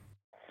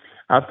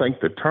 I think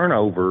the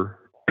turnover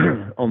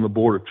on the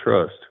board of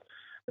trust,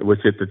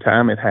 which at the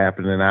time it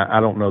happened, and I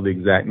don't know the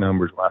exact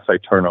numbers when I say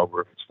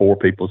turnover, if it's 4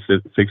 people,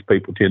 6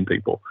 people, 10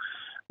 people,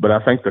 but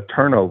I think the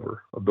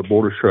turnover of the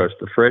board of trust,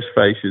 the fresh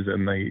faces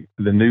and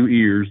the new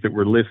ears that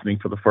were listening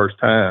for the first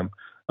time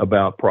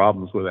about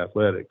problems with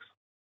athletics,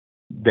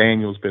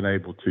 Daniel's been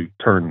able to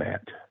turn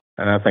that.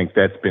 And I think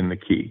that's been the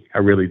key. I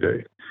really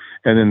do.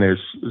 And then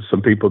there's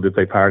some people that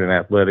they've hired in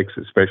athletics,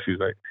 especially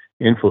like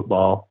in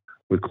football,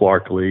 with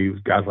Clark Lee,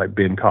 guys like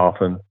Ben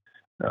Coffin,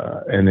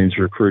 and then his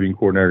recruiting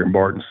coordinator,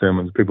 Barton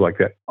Simmons, people like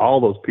that. All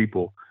those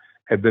people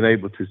have been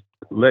able to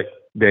let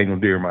Daniel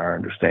Diermeyer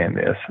understand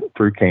this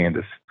through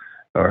Candace,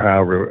 or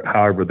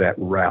however that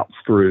routes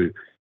through,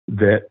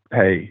 that,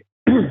 hey,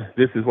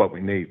 this is what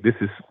we need. This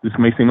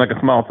may seem like a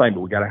small thing,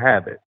 but we got to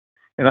have it.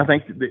 And I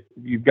think that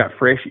you've got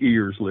fresh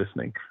ears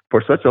listening.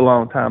 For such a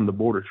long time, the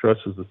board of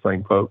trust was the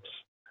same folks,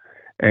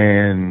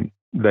 and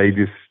they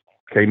just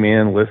came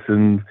in,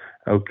 listened.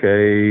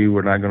 okay,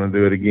 we're not going to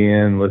do it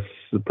again. Let's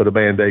put a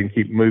Band-Aid and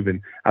keep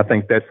moving. I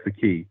think that's the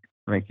key.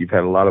 I think you've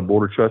had a lot of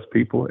Board of Trust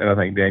people, and I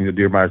think Daniel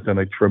Diermeier's done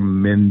a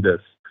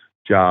tremendous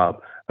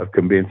job of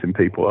convincing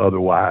people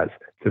otherwise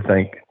to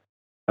think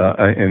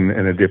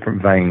in a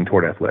different vein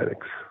toward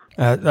athletics.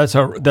 That's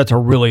a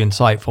really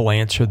insightful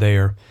answer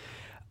there.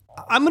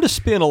 I'm going to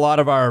spend a lot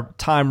of our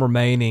time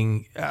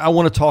remaining. I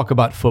want to talk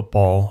about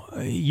football.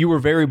 You were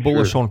very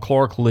bullish on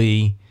Clark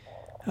Lea.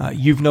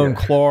 You've known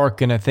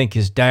Clark and I think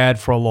his dad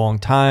for a long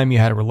time. You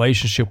had a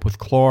relationship with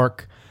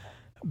Clark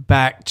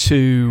back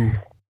to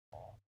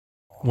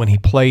when he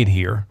played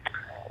here.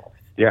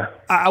 Yeah.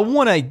 I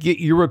want to get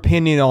your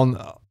opinion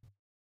on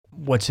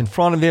what's in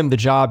front of him, the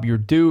job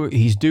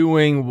he's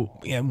doing,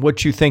 and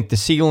what you think the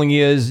ceiling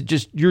is,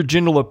 just your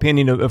general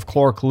opinion of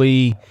Clark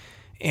Lea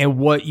and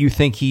what you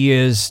think he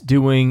is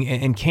doing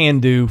and can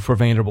do for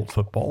Vanderbilt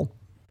football.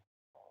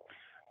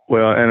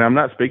 Well, and I'm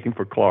not speaking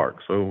for Clark,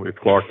 so if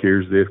Clark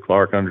hears this,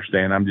 Clark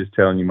understand. I'm just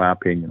telling you my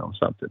opinion on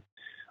something.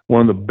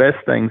 One of the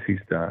best things he's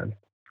done,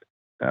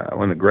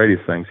 one of the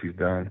greatest things he's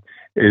done,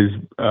 is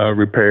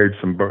repaired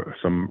some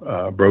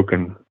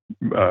broken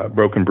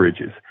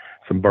bridges,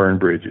 some burned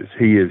bridges.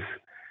 He is,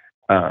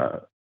 I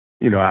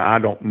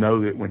don't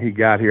know that when he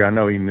got here, I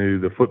know he knew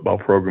the football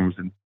program was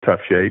in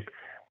tough shape,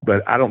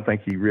 but I don't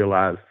think he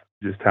realized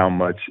just how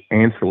much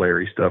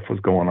ancillary stuff was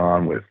going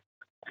on with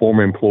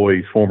former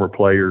employees, former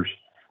players,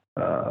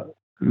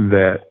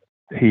 that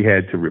he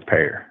had to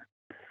repair.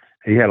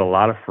 He had a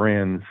lot of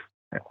friends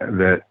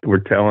that were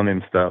telling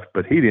him stuff,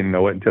 but he didn't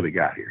know it until he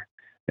got here.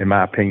 In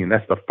my opinion,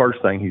 that's the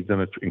first thing he's done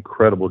an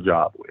incredible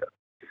job with.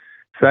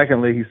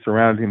 Secondly, he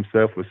surrounded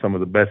himself with some of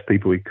the best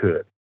people he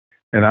could.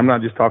 And I'm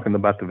not just talking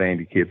about the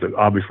Vandy kids.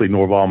 Obviously,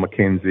 Norval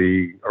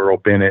McKenzie, Earl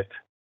Bennett,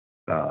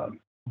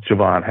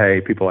 Javon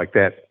Hay, people like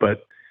that.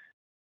 But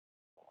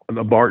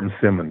the Barton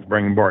Simmons,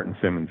 bringing Barton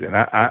Simmons in.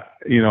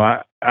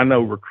 I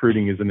know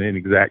recruiting isn't an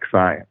exact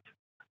science,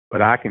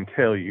 but I can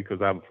tell you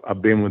because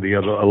I've been with the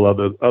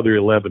other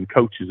 11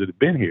 coaches that have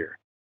been here.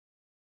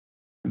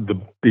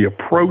 The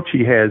approach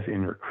he has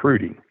in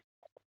recruiting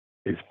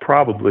is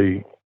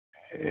probably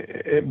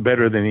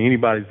better than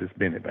anybody's that's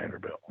been at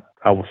Vanderbilt.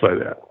 I will say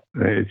that.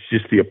 It's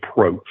just the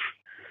approach.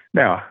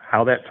 Now,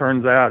 how that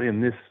turns out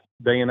in this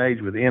day and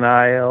age with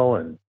NIL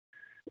and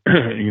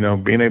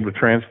being able to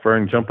transfer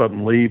and jump up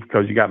and leave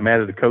because you got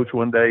mad at the coach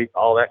one day,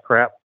 all that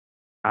crap,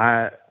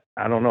 I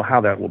don't know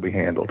how that will be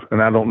handled,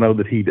 and I don't know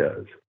that he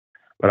does.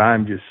 But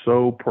I'm just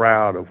so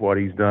proud of what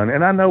he's done,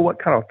 and I know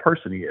what kind of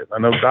person he is. I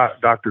know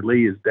Dr.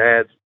 Lea, his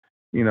dad's,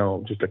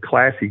 just a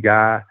classy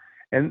guy,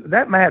 and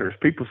that matters.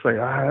 People say,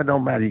 it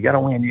don't matter. You got to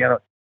win.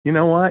 You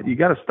know what? You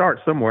got to start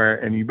somewhere,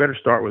 and you better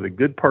start with a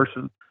good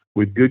person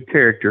with good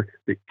character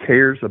that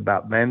cares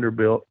about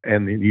Vanderbilt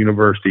and the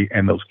university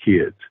and those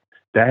kids.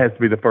 That has to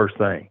be the first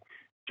thing.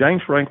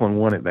 James Franklin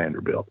won at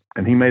Vanderbilt,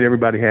 and he made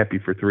everybody happy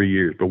for 3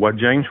 years. But what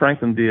James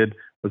Franklin did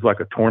was like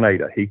a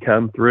tornado. He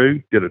come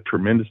through, did a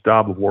tremendous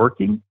job of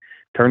working,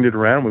 turned it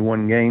around. We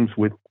won games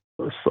with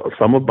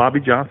some of Bobby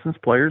Johnson's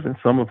players and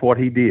some of what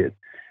he did.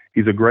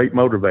 He's a great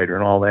motivator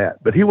and all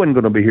that. But he wasn't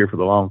going to be here for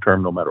the long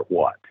term no matter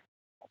what.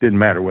 Didn't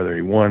matter whether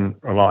he won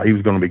or not. He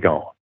was going to be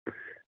gone.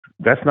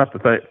 That's not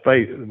the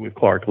fate with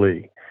Clark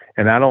Lea.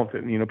 And I don't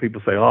think,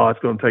 people say, it's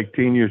going to take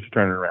 10 years to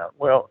turn it around.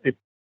 Well,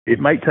 it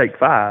may take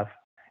 5,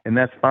 and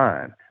that's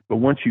fine. But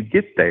once you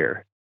get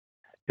there,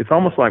 it's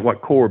almost like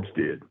what Corbs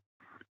did.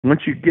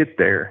 Once you get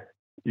there,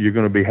 you're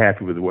going to be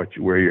happy with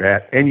where you're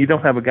at, and you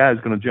don't have a guy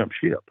who's going to jump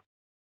ship.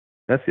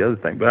 That's the other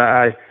thing.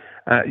 But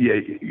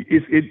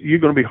you're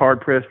going to be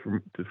hard pressed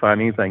to find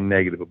anything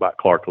negative about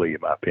Clark Lea, in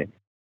my opinion.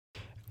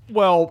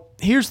 Well,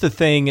 here's the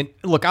thing, and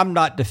look, I'm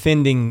not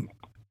defending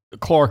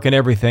Clark and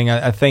everything.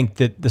 I think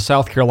that the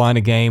South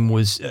Carolina game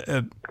was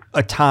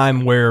a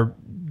time where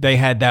they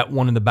had that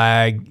one in the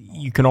bag.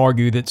 You can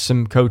argue that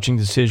some coaching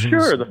decisions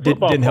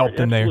didn't help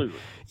them there.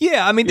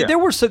 Yeah, I mean, there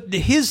were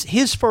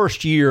his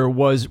first year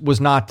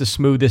was not the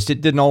smoothest.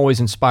 It didn't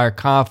always inspire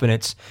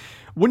confidence.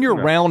 When you're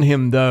around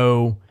him,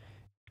 though,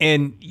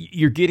 and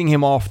you're getting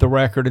him off the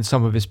record and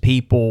some of his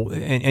people,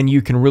 and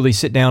you can really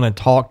sit down and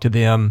talk to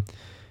them,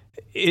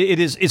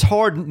 it's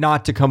hard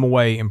not to come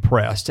away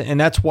impressed. And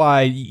that's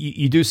why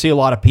you do see a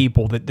lot of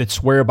people that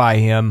swear by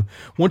him.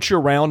 Once you're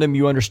around him,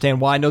 you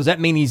understand why. Does that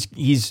mean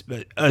he's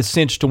a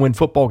cinch to win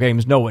football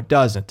games? No, it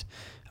doesn't.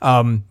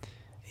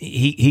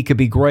 He could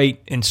be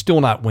great and still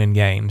not win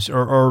games,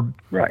 or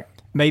right.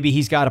 Maybe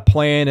he's got a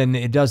plan and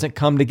it doesn't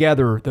come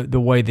together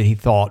the way that he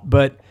thought.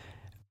 But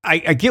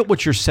I get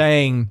what you're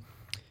saying,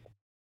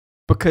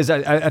 because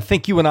I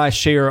think you and I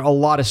share a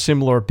lot of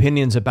similar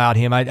opinions about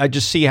him. I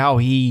just see how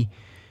he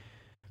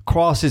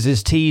crosses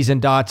his T's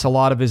and dots a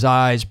lot of his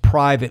I's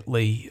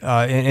privately,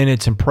 and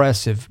it's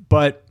impressive.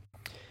 But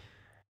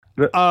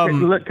can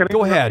I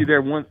go ahead. You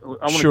there? I want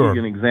to give you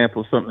an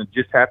example of something that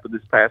just happened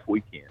this past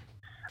weekend.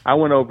 I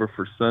went over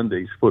for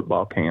Sunday's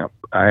football camp.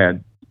 I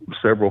had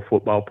several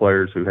football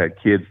players who had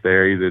kids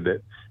there, either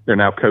that they're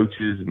now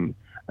coaches and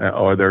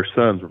or their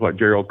sons, like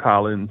Gerald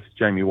Collins,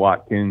 Jamie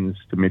Watkins,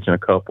 to mention a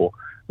couple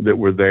that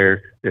were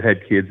there that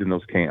had kids in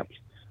those camps.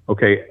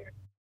 Okay,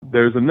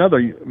 there's another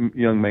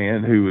young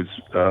man who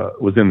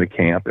was in the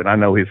camp, and I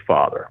know his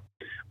father.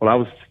 Well, I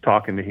was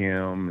talking to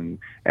him, and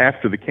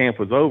after the camp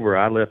was over,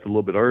 I left a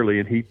little bit early,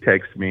 and he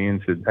texted me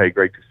and said, "Hey,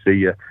 great to see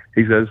you."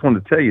 He said, "I just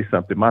wanted to tell you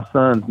something. My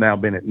son's now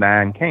been at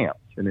 9 camps,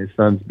 and his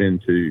son's been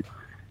to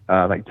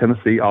like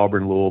Tennessee,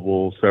 Auburn,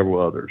 Louisville, several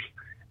others."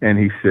 And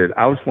he said,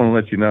 "I just want to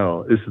let you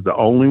know, this is the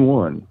only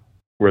one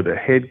where the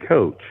head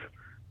coach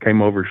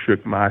came over,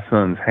 shook my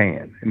son's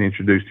hand, and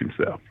introduced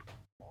himself."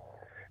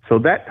 So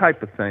that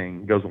type of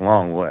thing goes a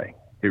long way.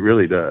 It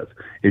really does.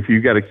 If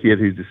you've got a kid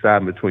who's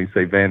deciding between,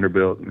 say,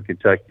 Vanderbilt and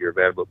Kentucky or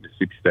Vanderbilt,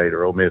 Mississippi State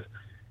or Ole Miss,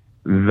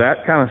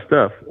 that kind of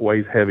stuff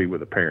weighs heavy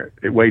with a parent.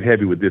 It weighed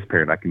heavy with this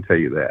parent, I can tell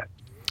you that.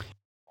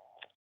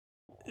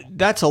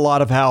 That's a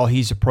lot of how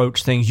he's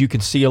approached things. You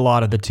can see a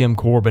lot of the Tim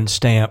Corbin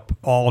stamp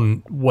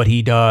on what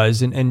he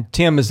does. And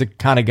Tim is the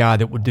kind of guy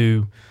that would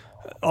do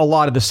a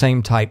lot of the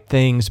same type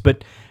things.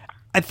 But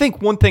I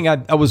think one thing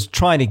I was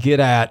trying to get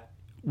at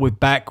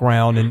with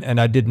background, and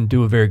I didn't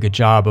do a very good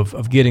job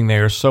of getting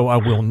there, so I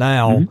will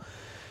now. Mm-hmm.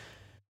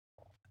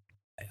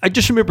 I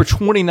just remember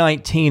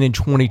 2019 and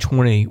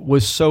 2020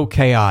 was so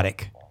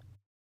chaotic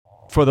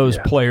for those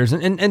players.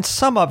 And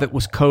some of it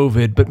was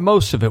COVID, but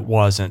most of it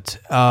wasn't.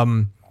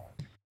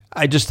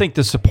 I just think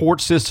the support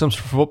systems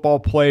for football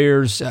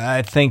players,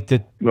 I think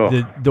that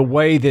the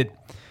way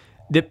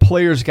that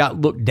players got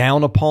looked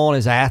down upon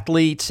as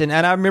athletes, and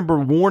I remember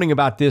warning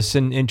about this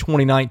in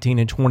 2019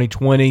 and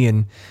 2020,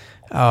 and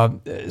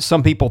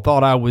some people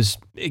thought I was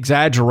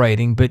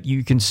exaggerating, but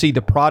you can see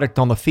the product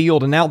on the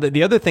field. And now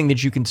the other thing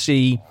that you can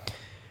see,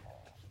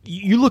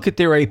 you look at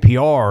their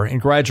APR and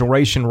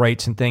graduation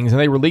rates and things, and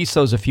they released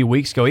those a few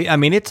weeks ago. I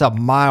mean, it's a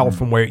mile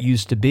from where it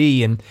used to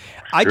be. And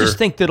I just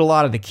think that a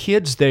lot of the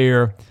kids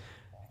there,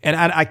 and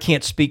I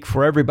can't speak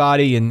for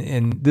everybody,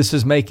 and this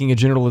is making a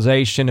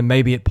generalization, and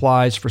maybe it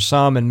applies for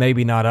some and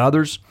maybe not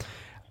others.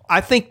 I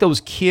think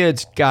those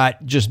kids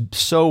got just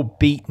so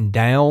beaten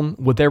down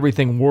with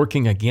everything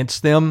working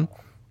against them,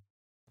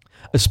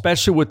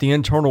 especially with the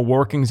internal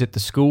workings at the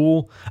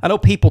school. I know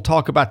people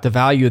talk about the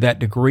value of that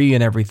degree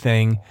and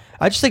everything.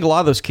 I just think a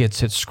lot of those kids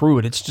said, screw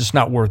it, it's just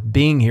not worth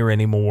being here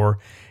anymore.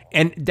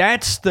 And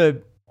that's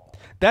the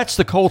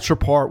culture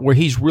part where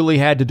he's really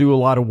had to do a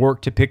lot of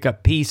work to pick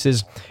up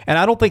pieces. And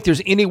I don't think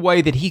there's any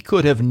way that he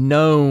could have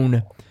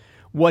known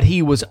what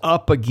he was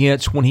up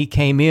against when he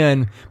came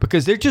in,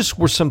 because there just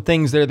were some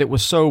things there that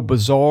was so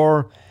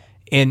bizarre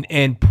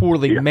and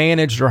poorly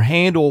managed or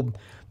handled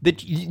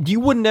that you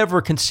would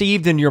never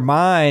conceived in your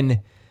mind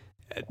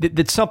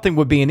that something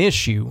would be an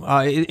issue.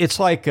 It's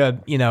like a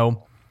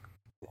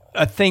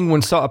thing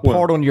when a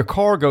part on your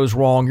car goes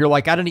wrong. You're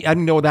like, I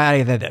didn't know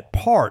that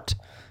part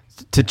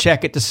to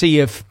check it to see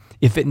if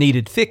it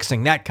needed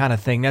fixing, that kind of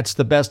thing. That's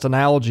the best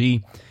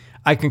analogy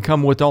I can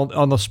come with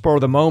on the spur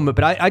of the moment.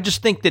 But I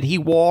just think that he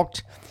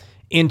walked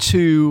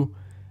into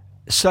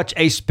such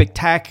a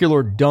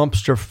spectacular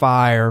dumpster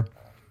fire.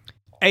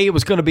 A, it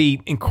was going to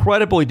be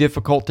incredibly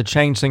difficult to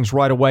change things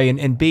right away,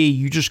 and B,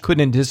 you just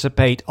couldn't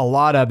anticipate a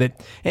lot of it.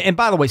 And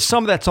by the way,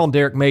 some of that's on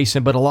Derek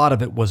Mason, but a lot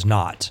of it was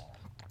not.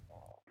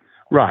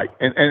 Right.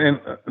 And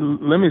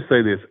let me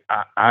say this.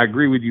 I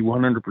agree with you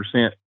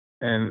 100%.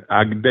 And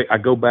I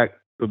go back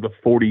to the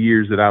 40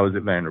 years that I was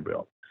at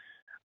Vanderbilt.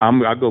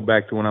 I go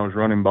back to when I was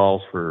running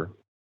balls for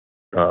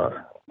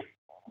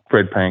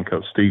Fred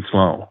Panko, Steve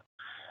Sloan.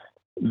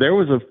 There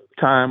was a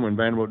time when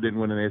Vanderbilt didn't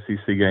win an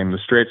SEC game. The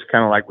stretch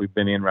kind of like we've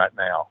been in right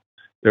now.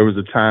 There was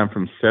a time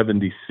from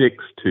 76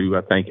 to,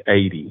 I think,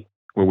 80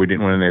 where we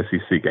didn't win an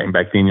SEC game.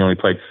 Back then, you only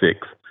played 6.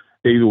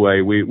 Either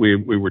way, we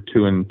were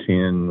 2-10,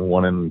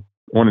 1-10,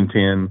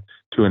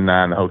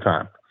 2-9 the whole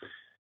time.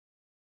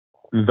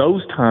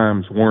 Those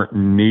times weren't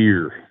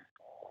near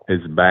as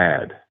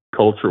bad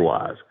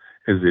culture-wise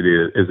as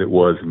it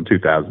was in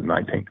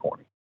 2019-20.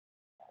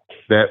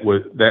 That's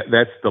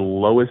the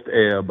lowest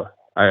ebb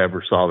I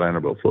ever saw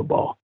Vanderbilt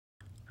football.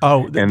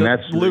 Oh,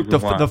 that's Luke,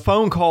 the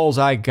phone calls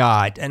I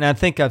got, and I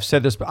think I've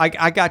said this, but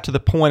I got to the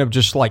point of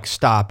just like,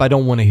 stop. I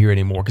don't want to hear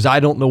anymore because I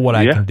don't know what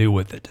I can do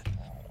with it.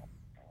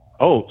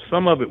 Oh,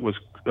 some of it was,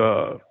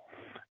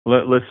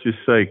 let's just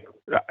say,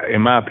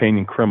 in my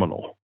opinion,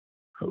 criminal.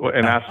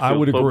 And I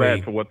would agree.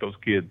 Bad for what those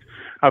kids.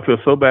 I feel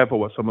so bad for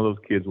what some of those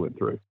kids went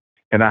through,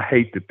 and I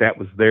hate that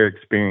was their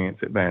experience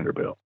at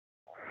Vanderbilt.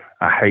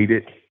 I hate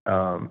it.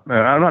 And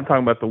I'm not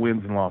talking about the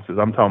wins and losses.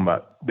 I'm talking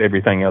about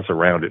everything else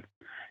around it,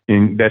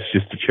 and that's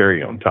just the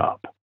cherry on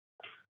top.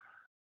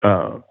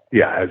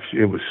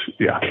 It was.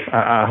 Yeah,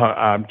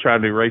 I'm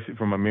trying to erase it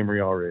from my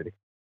memory already.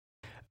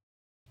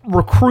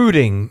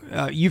 Recruiting.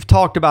 You've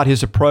talked about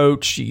his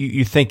approach.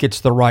 You think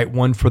it's the right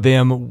one for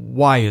them.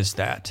 Why is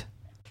that?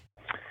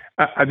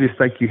 I just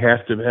think you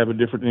have to have a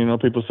different,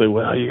 people say,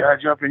 well, you got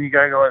to jump in, you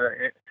got to go.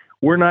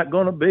 We're not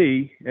going to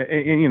be,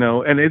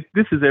 and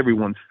this is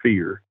everyone's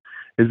fear,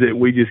 is that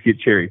we just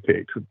get cherry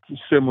picked.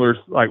 Similar,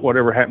 like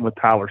whatever happened with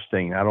Tyler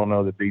Steen. I don't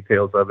know the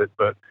details of it,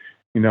 but,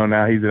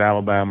 now he's at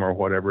Alabama or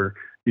whatever.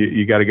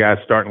 You got a guy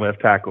starting left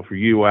tackle for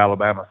you.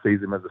 Alabama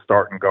sees him as a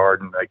starting guard,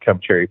 and they come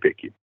cherry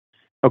pick you.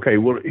 Okay,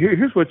 well,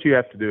 here's what you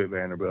have to do at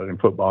Vanderbilt in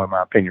football, in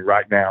my opinion,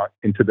 right now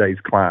in today's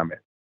climate.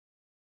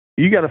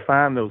 You got to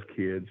find those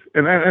kids,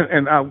 and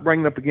I'll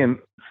bring it up again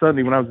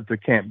Sunday when I was at the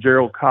camp.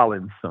 Gerald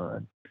Collins'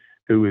 son,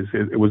 who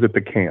was at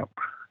the camp,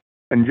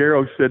 and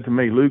Gerald said to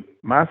me, "Luke,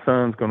 my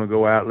son's going to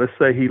go out. Let's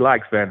say he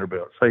likes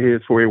Vanderbilt. Say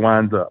it's where he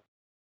winds up.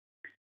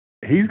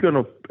 He's not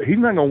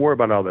going to worry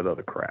about all that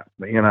other crap,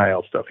 the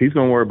NIL stuff. He's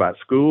going to worry about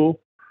school,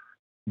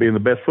 being the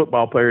best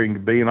football player he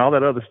can be, and all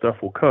that other stuff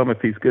will come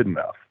if he's good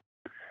enough."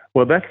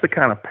 Well, that's the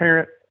kind of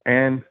parent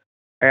and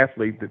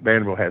athlete that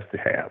Vanderbilt has to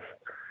have.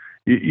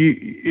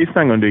 It's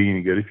not going to do you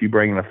any good if you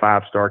bring in a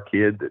 5-star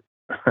kid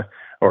that,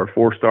 or a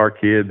 4-star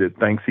kid that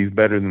thinks he's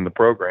better than the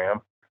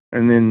program,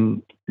 and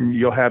then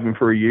you'll have him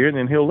for a year and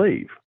then he'll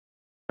leave.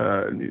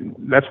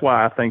 That's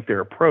why I think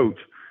their approach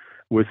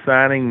with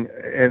signing,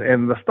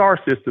 and the star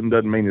system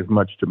doesn't mean as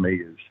much to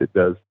me as it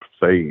does,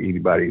 say,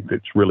 anybody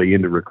that's really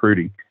into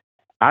recruiting.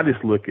 I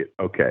just look at,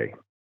 okay,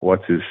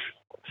 what's his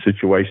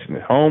situation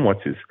at home?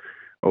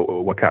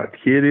 What kind of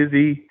kid is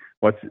he?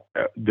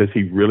 Does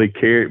he really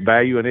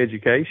value an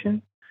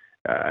education?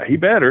 He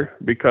better,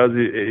 because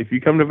if you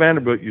come to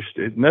Vanderbilt,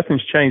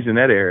 nothing's changed in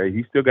that area.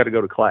 You still got to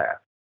go to class.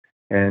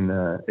 And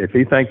if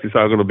he thinks it's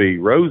all going to be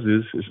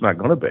roses, it's not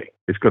going to be.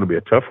 It's going to be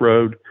a tough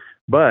road.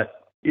 But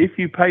if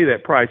you pay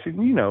that price, and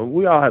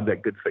we all have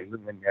that good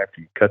feeling when after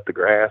you cut the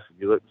grass and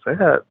you look and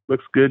say, it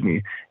looks good, and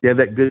you have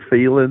that good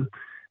feeling,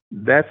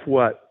 that's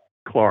what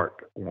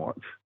Clark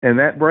wants. And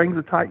that brings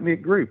a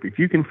tight-knit group. If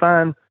you can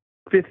find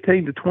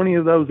 15 to 20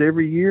 of those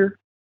every year,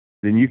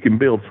 then you can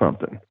build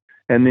something.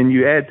 And then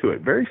you add to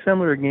it. Very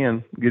similar,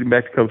 again, getting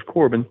back to Coach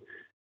Corbin,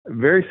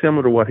 very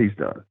similar to what he's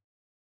done.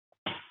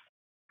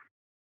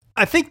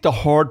 I think the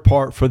hard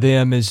part for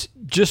them is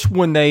just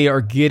when they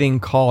are getting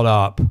caught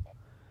up,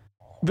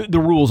 the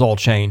rules all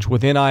change.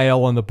 With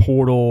NIL and the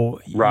portal,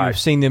 right. You've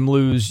seen them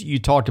lose. You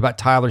talked about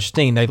Tyler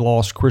Steen. They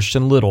lost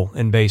Christian Little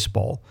in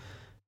baseball.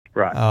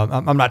 Right.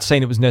 I'm not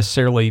saying it was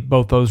necessarily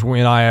both those were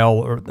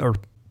NIL or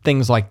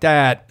things like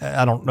that.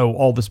 I don't know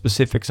all the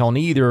specifics on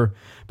either.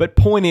 But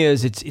point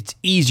is, it's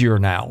easier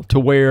now to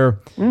where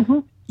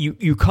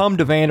you come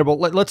to Vanderbilt.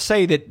 Let's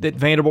say that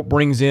Vanderbilt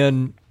brings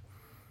in,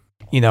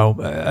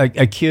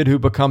 a kid who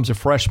becomes a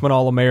freshman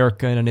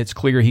All-American, and it's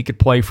clear he could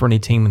play for any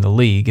team in the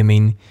league. I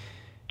mean,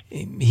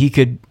 he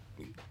could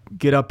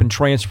get up and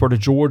transfer to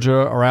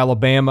Georgia or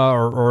Alabama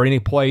or any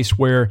place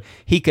where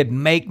he could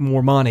make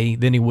more money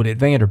than he would at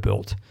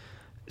Vanderbilt.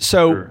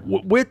 So Sure.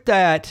 With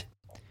that,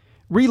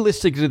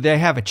 realistically, they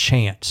have a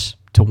chance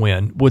to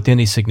win with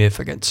any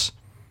significance.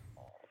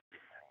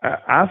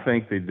 I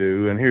think they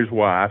do, and here's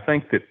why. I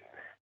think that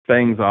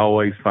things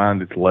always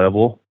find its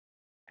level,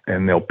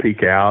 and they'll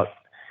peak out.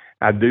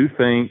 I do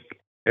think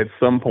at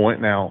some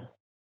point now,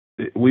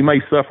 we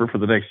may suffer for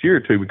the next year or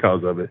two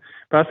because of it,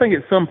 but I think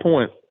at some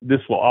point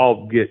this will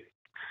all get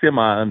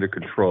semi under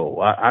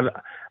control.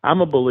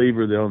 I'm a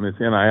believer that on this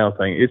NIL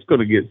thing,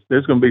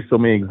 there's going to be so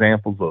many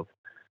examples of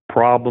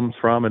problems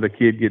from it, a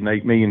kid getting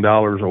 $8 million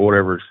or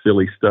whatever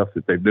silly stuff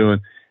that they're doing.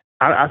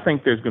 I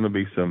think there's going to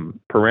be some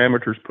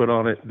parameters put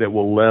on it that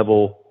will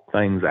level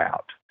things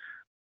out.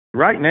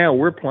 Right now,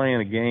 we're playing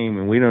a game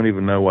and we don't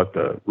even know what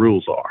the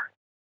rules are.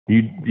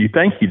 You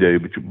think you do,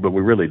 but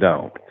we really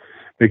don't.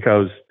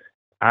 Because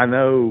I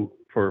know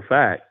for a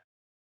fact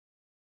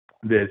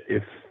that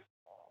if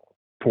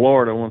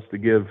Florida wants to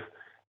give,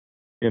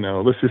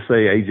 let's just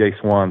say A.J.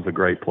 Swann's a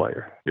great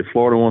player. If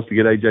Florida wants to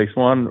get A.J.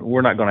 Swann,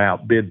 we're not going to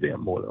outbid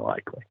them more than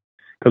likely.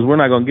 Because we're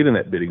not going to get in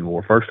that bidding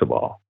war, first of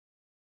all.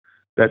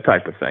 That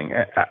type of thing.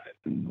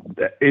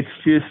 It's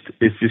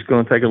just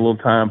going to take a little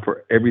time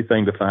for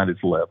everything to find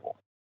its level.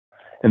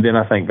 And then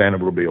I think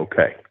Vanderbilt will be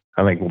okay.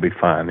 I think we'll be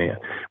fine then.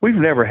 We've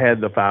never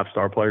had the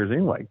 5-star players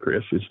anyway,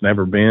 Chris. It's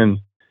never been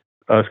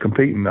us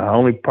competing. The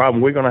only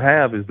problem we're going to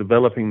have is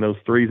developing those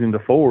 3s into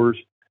 4s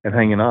and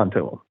hanging on to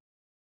them.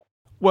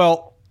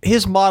 Well,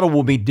 his model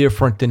will be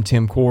different than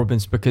Tim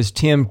Corbin's because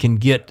Tim can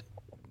get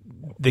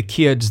the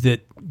kids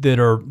that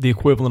are the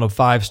equivalent of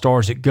 5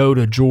 stars that go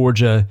to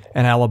Georgia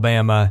and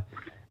Alabama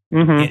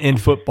in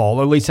football.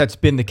 Or at least that's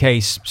been the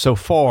case so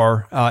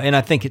far, and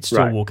I think it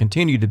still will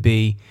continue to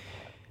be.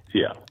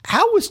 Yeah.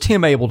 How was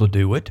Tim able to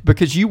do it?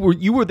 Because you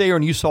were there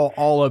and you saw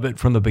all of it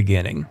from the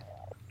beginning.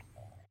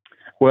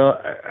 Well,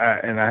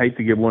 I hate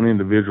to give one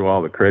individual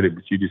all the credit,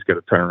 but you just got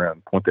to turn around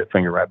and point that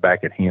finger right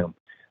back at him.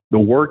 The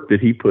work that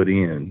he put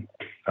in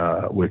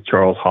with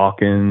Charles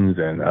Hawkins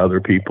and other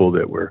people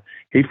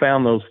he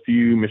found those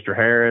few, Mr.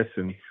 Harris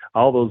and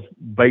all those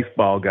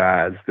baseball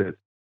guys that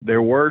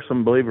there were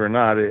some, believe it or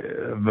not,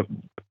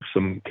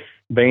 some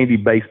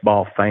Vandy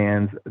baseball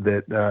fans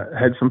that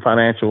had some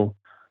financial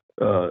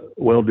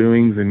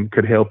well-doings and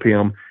could help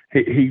him.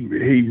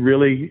 He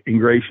really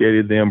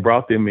ingratiated them,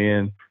 brought them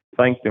in,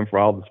 thanked them for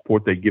all the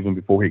support they'd given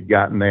before he'd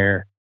gotten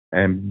there,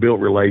 and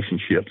built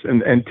relationships.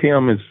 And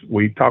Tim is,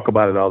 we talk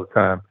about it all the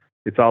time,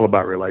 it's all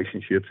about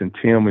relationships, and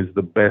Tim is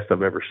the best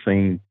I've ever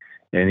seen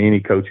in any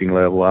coaching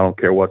level. I don't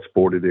care what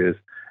sport it is,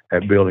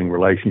 at building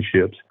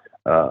relationships.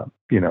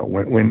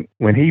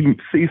 When he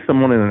sees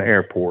someone in an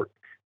airport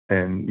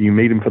and you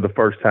meet him for the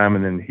first time,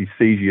 and then he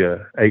sees you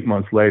 8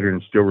 months later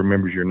and still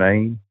remembers your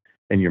name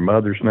and your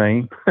mother's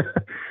name.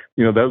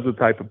 Those are the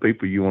type of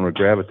people you want to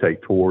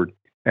gravitate toward.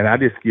 And I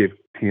just give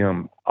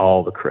Tim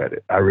all the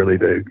credit. I really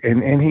do.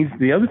 And he's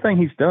the other thing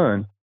he's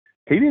done.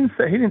 He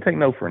didn't take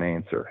no for an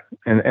answer.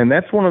 And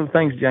that's one of the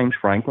things James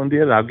Franklin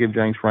did. I'll give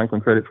James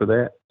Franklin credit for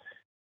that.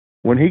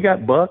 When he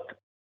got bucked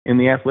in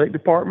the athletic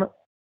department,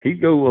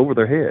 he'd go over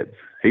their heads.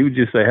 He would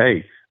just say,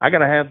 "Hey, I got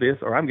to have this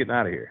or I'm getting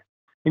out of here."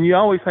 And you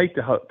always hate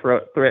to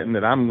threaten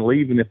that I'm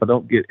leaving if I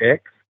don't get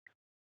X.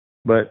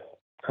 But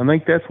I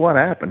think that's what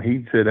happened.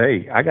 He said,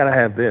 "Hey, I got to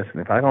have this.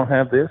 And if I don't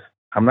have this,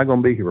 I'm not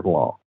going to be here for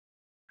long."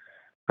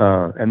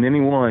 And then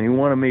he won. He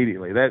won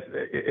immediately. That,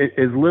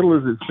 as little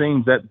as it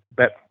seems,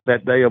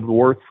 that day of the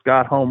Worth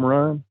Scott home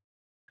run,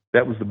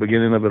 that was the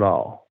beginning of it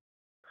all.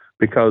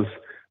 Because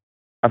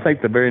I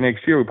think the very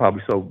next year we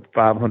probably sold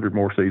 500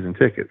 more season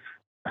tickets,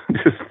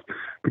 just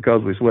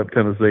because we swept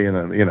Tennessee.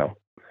 And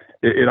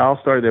it all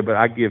started there. But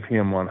I give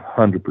him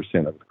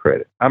 100% of the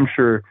credit. I'm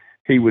sure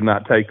he would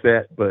not take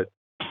that, but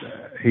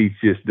he's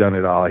just done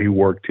it all. He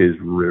worked his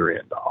rear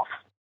end off.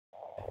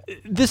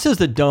 This is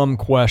a dumb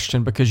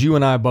question because you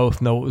and I both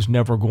know it was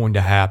never going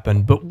to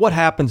happen. But what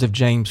happens if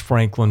James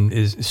Franklin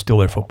is still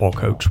their football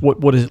coach? What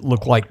does it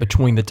look like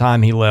between the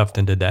time he left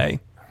and today?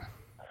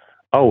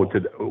 I'm going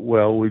to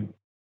go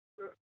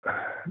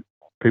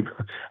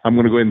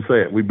ahead and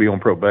say it. We'd be on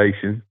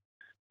probation.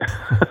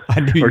 I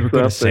knew you were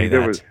going to say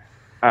that.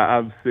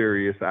 I'm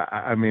serious.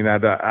 I mean, I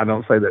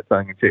don't say that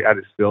tongue in cheek. I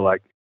just feel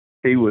like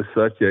he was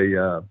such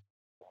a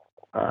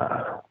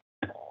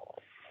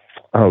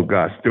oh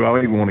gosh, do I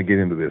even want to get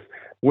into this?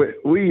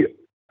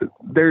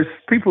 There's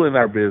people in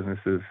our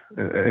businesses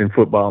in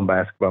football and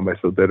basketball and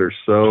baseball that are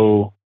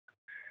so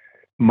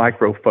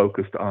micro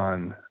focused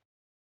on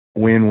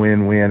win,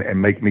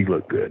 and make me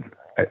look good.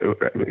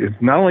 It's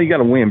not only you got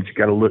to win, but you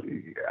got to look.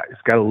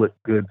 It's got to look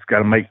good.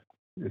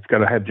 It's got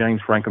to have James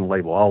Franklin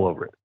label all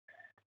over it.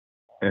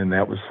 And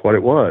that was what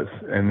it was.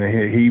 And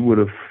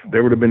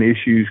there would have been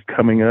issues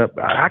coming up.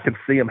 I could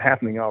see them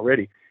happening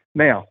already.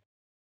 Now,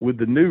 with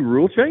the new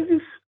rule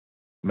changes,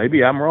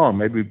 maybe I'm wrong.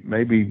 Maybe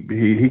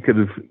he could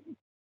have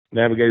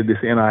navigated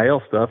this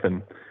NIL stuff,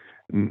 and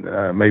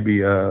maybe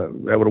that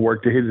would have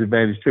worked to his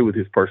advantage too with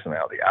his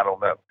personality. I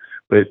don't know.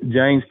 But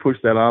James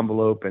pushed that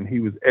envelope, and he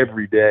was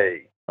every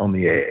day on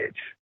the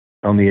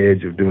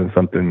edge of doing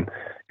something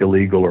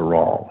illegal or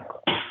wrong.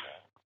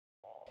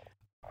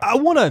 I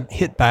want to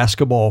hit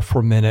basketball for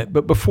a minute,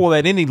 but before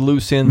that, any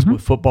loose ends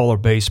with football or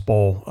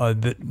baseball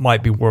that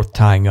might be worth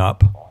tying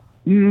up?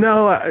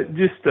 No,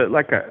 just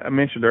like I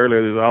mentioned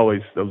earlier, there's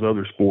always those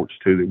other sports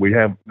too that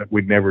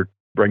we'd never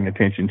bring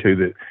attention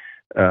to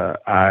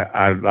that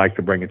I'd like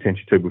to bring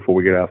attention to before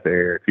we get out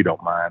there, if you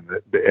don't mind.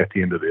 At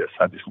the end of this,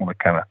 I just want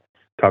to kind of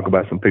talk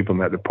about some people in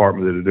that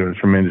department that are doing a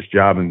tremendous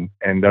job and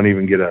don't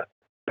even get a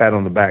pat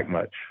on the back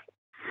much.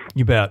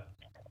 You bet.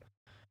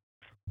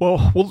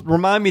 Well,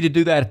 remind me to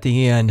do that at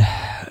the end.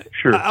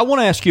 Sure. I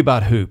want to ask you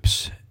about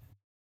hoops.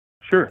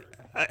 Sure.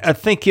 I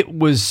think it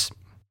was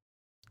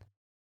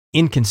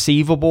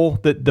inconceivable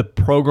that the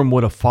program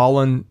would have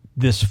fallen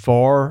this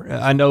far.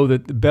 I know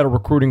that the better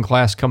recruiting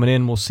class coming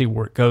in, we'll see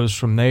where it goes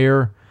from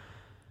there.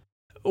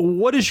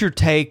 What is your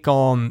take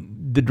on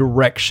the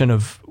direction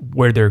of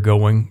where they're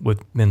going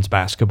with men's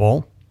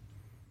basketball?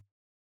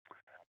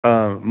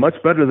 Much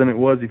better than it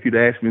was if you'd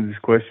asked me this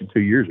question 2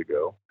 years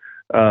ago.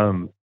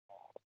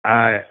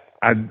 I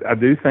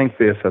do think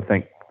this. I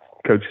think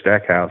Coach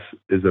Stackhouse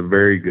is a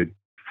very good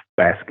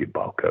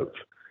basketball coach.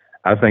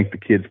 I think the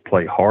kids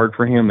play hard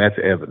for him. That's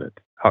evident.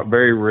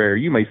 Very rare.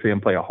 You may see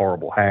him play a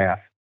horrible half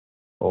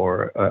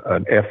or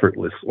an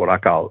effortless, what I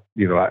call,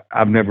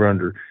 I've never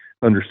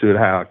understood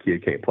how a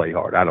kid can't play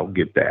hard. I don't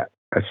get that.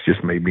 That's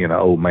just me being an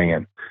old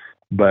man.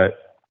 But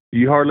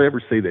you hardly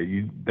ever see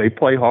that. They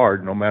play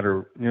hard no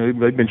matter,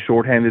 they've been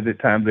shorthanded at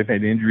times. They've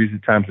had injuries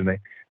at times, and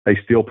they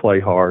still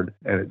play hard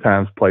and at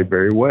times play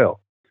very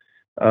well.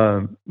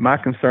 My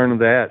concern of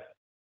that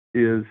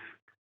is,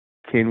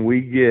 can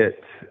we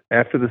get,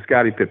 after the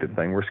Scottie Pippen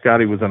thing, where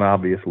Scottie was an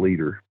obvious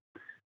leader,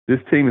 this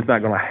team is not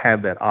going to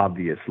have that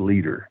obvious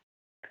leader.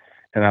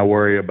 And I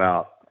worry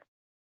about,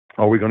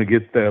 are we going to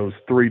get those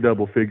 3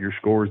 double-figure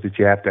scores that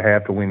you have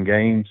to win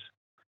games?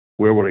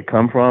 Where will it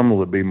come from?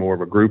 Will it be more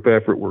of a group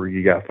effort where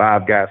you got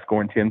 5 guys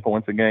scoring 10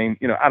 points a game?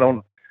 I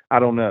don't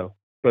know.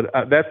 But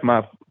that's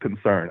my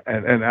concern.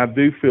 And I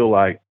do feel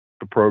like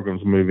the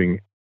program's moving.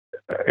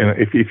 And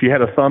if you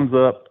had a thumbs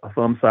up, a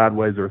thumb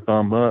sideways, or a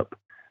thumb up,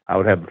 I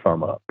would have the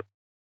thumb up.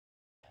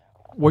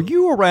 Were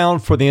you around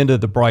for the end of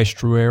the Bryce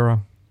Drew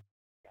era?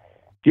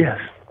 Yes.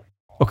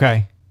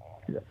 Okay.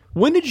 Yeah.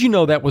 When did you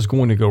know that was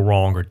going to go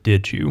wrong, or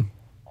did you?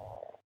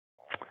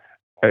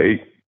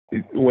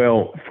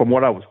 Well, from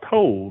what I was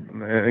told,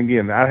 and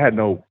again, I had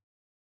no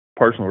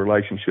personal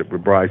relationship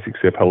with Bryce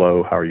except,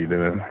 hello, how are you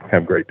doing?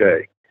 Have a great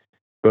day.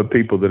 But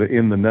people that are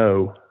in the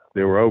know,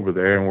 they were over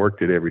there and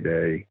worked it every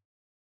day,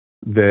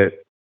 that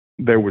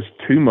there was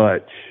too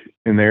much,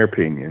 in their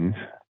opinions,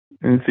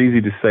 and it's easy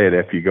to say it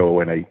after you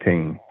go in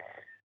 18.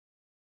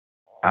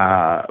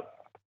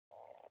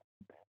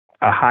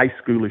 a high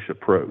schoolish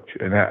approach.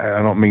 And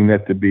I don't mean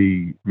that to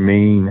be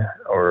mean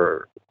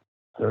or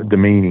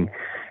demeaning.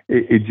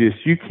 It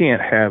just, you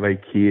can't have a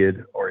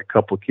kid or a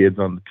couple of kids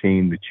on the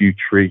team that you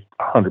treat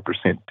 100%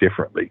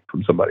 differently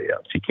from somebody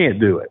else. You can't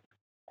do it.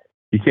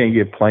 You can't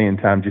get playing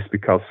time just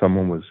because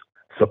someone was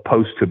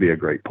supposed to be a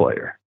great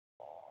player.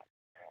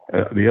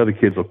 The other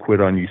kids will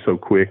quit on you so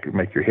quick and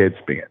make your head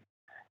spin.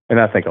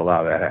 And I think a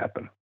lot of that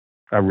happened.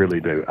 I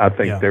really do. I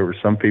think there were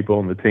some people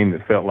on the team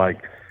that felt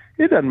like,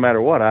 it doesn't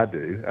matter what I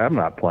do, I'm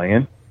not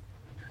playing,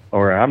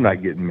 or I'm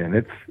not getting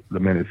the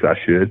minutes I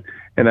should.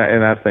 And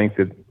I think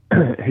that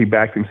he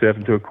backed himself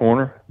into a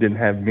corner, didn't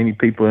have many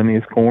people in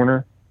his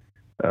corner,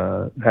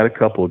 had a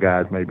couple of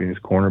guys maybe in his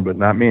corner, but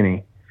not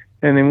many.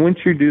 And then once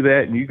you do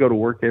that and you go to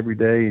work every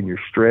day and you're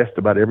stressed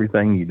about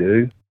everything you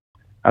do,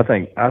 I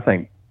think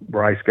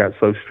Bryce got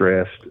so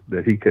stressed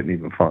that he couldn't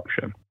even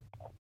function.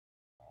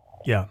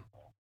 Yeah.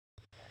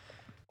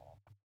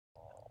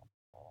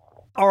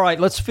 All right,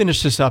 let's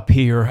finish this up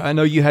here. I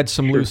know you had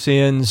some loose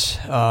ends,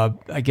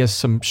 I guess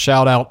some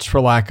shout-outs, for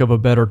lack of a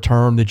better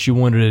term, that you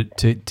wanted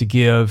to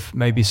give,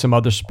 maybe some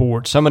other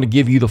sports. I'm going to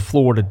give you the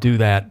floor to do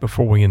that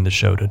before we end the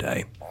show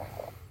today.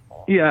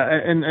 Yeah,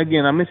 and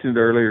again, I mentioned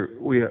earlier,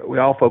 we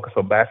all focus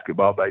on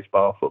basketball,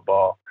 baseball,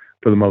 football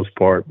for the most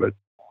part, but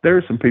there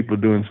are some people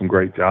doing some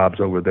great jobs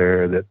over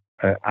there that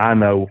I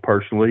know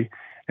personally,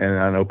 and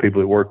I know people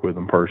that work with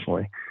them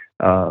personally.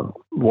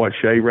 What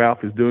Shea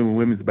Ralph is doing with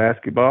women's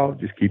basketball,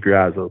 just keep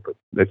your eyes open.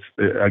 That's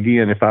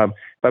again, if I'm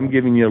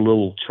giving you a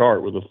little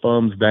chart with a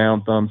thumbs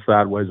down, thumbs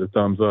sideways, a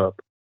thumbs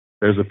up,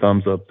 there's a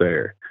thumbs up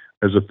there.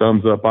 There's a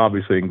thumbs up,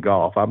 obviously, in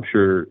golf. I'm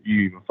sure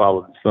you even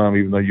followed some,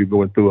 even though you're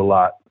going through a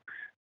lot.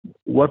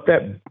 What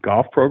that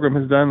golf program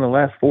has done in the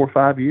last 4 or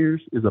 5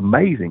 years is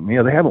amazing. You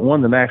know, they haven't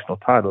won the national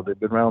title. They've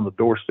been around the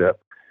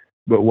doorstep.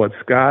 But what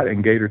Scott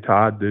and Gator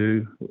Todd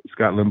do,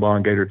 Scott Limbaugh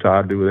and Gator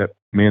Todd do with that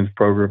men's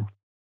program,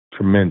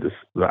 tremendous.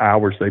 The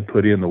hours they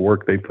put in, the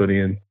work they put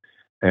in,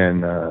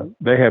 and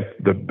they have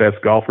the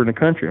best golfer in the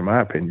country, in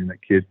my opinion,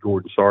 that kid,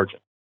 Gordon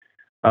Sargent.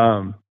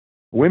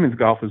 Women's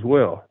golf as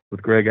well,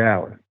 with Greg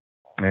Allen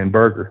and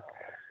Berger.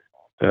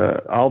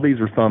 All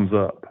these are thumbs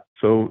up.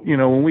 So, you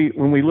know,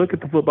 when we look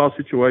at the football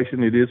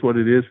situation, it is what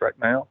it is right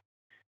now.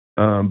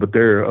 But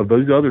there of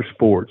those other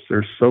sports,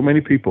 there's so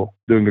many people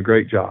doing a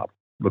great job.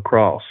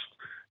 Lacrosse,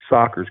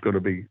 soccer is going to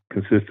be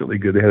consistently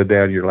good. They had a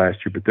down year last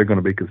year, but they're going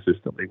to be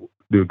consistently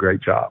do a great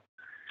job.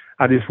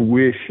 I just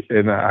wish,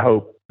 and I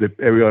hope that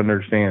everyone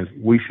understands,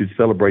 we should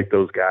celebrate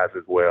those guys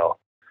as well,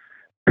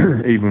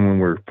 even when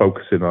we're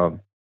focusing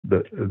on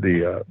the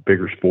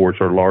bigger sports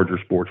or larger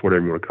sports,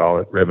 whatever you want to call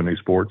it, revenue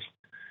sports.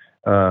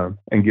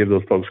 And give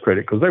those folks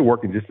credit because they're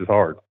working just as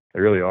hard.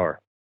 They really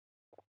are.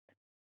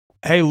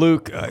 Hey,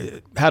 Luke,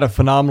 had a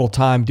phenomenal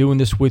time doing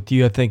this with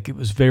you. I think it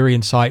was very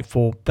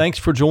insightful. Thanks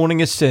for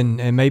joining us,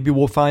 and maybe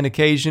we'll find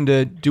occasion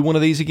to do one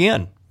of these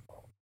again.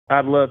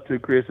 I'd love to,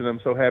 Chris, and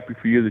I'm so happy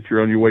for you that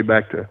you're on your way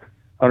back to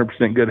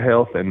 100% good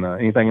health, and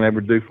anything I can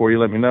ever do for you,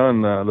 let me know,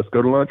 and let's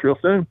go to lunch real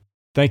soon.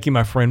 Thank you,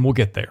 my friend. We'll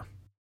get there.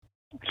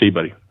 See you,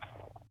 buddy.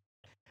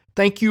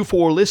 Thank you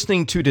for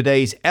listening to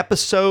today's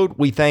episode.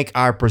 We thank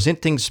our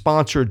presenting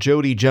sponsor,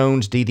 Jody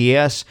Jones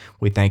DDS.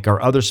 We thank our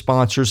other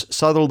sponsors,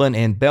 Sutherland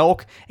and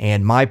Belk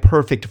and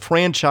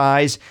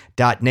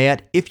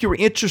MyPerfectFranchise.net. If you're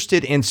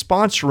interested in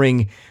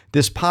sponsoring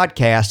this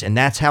podcast, and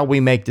that's how we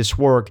make this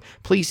work,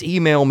 please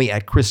email me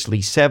at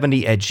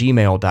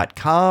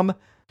chrisley70@gmail.com.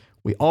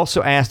 We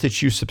also ask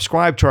that you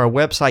subscribe to our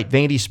website,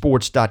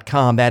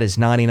 VandySports.com. That is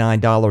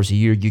 $99 a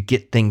year. You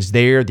get things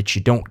there that you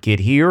don't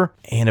get here.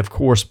 And of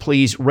course,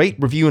 please rate,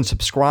 review, and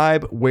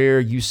subscribe where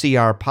you see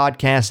our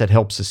podcast. That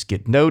helps us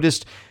get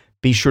noticed.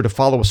 Be sure to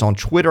follow us on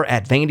Twitter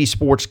at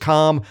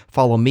VandySports.com.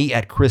 Follow me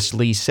at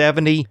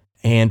ChrisLee70.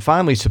 And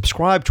finally,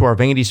 subscribe to our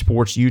Vandy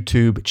Sports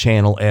YouTube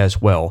channel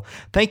as well.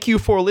 Thank you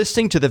for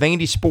listening to the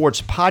Vandy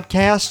Sports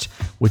Podcast,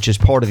 which is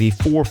part of the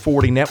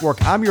 440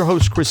 Network. I'm your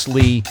host, Chris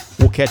Lee.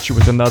 We'll catch you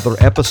with another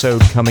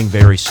episode coming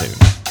very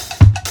soon.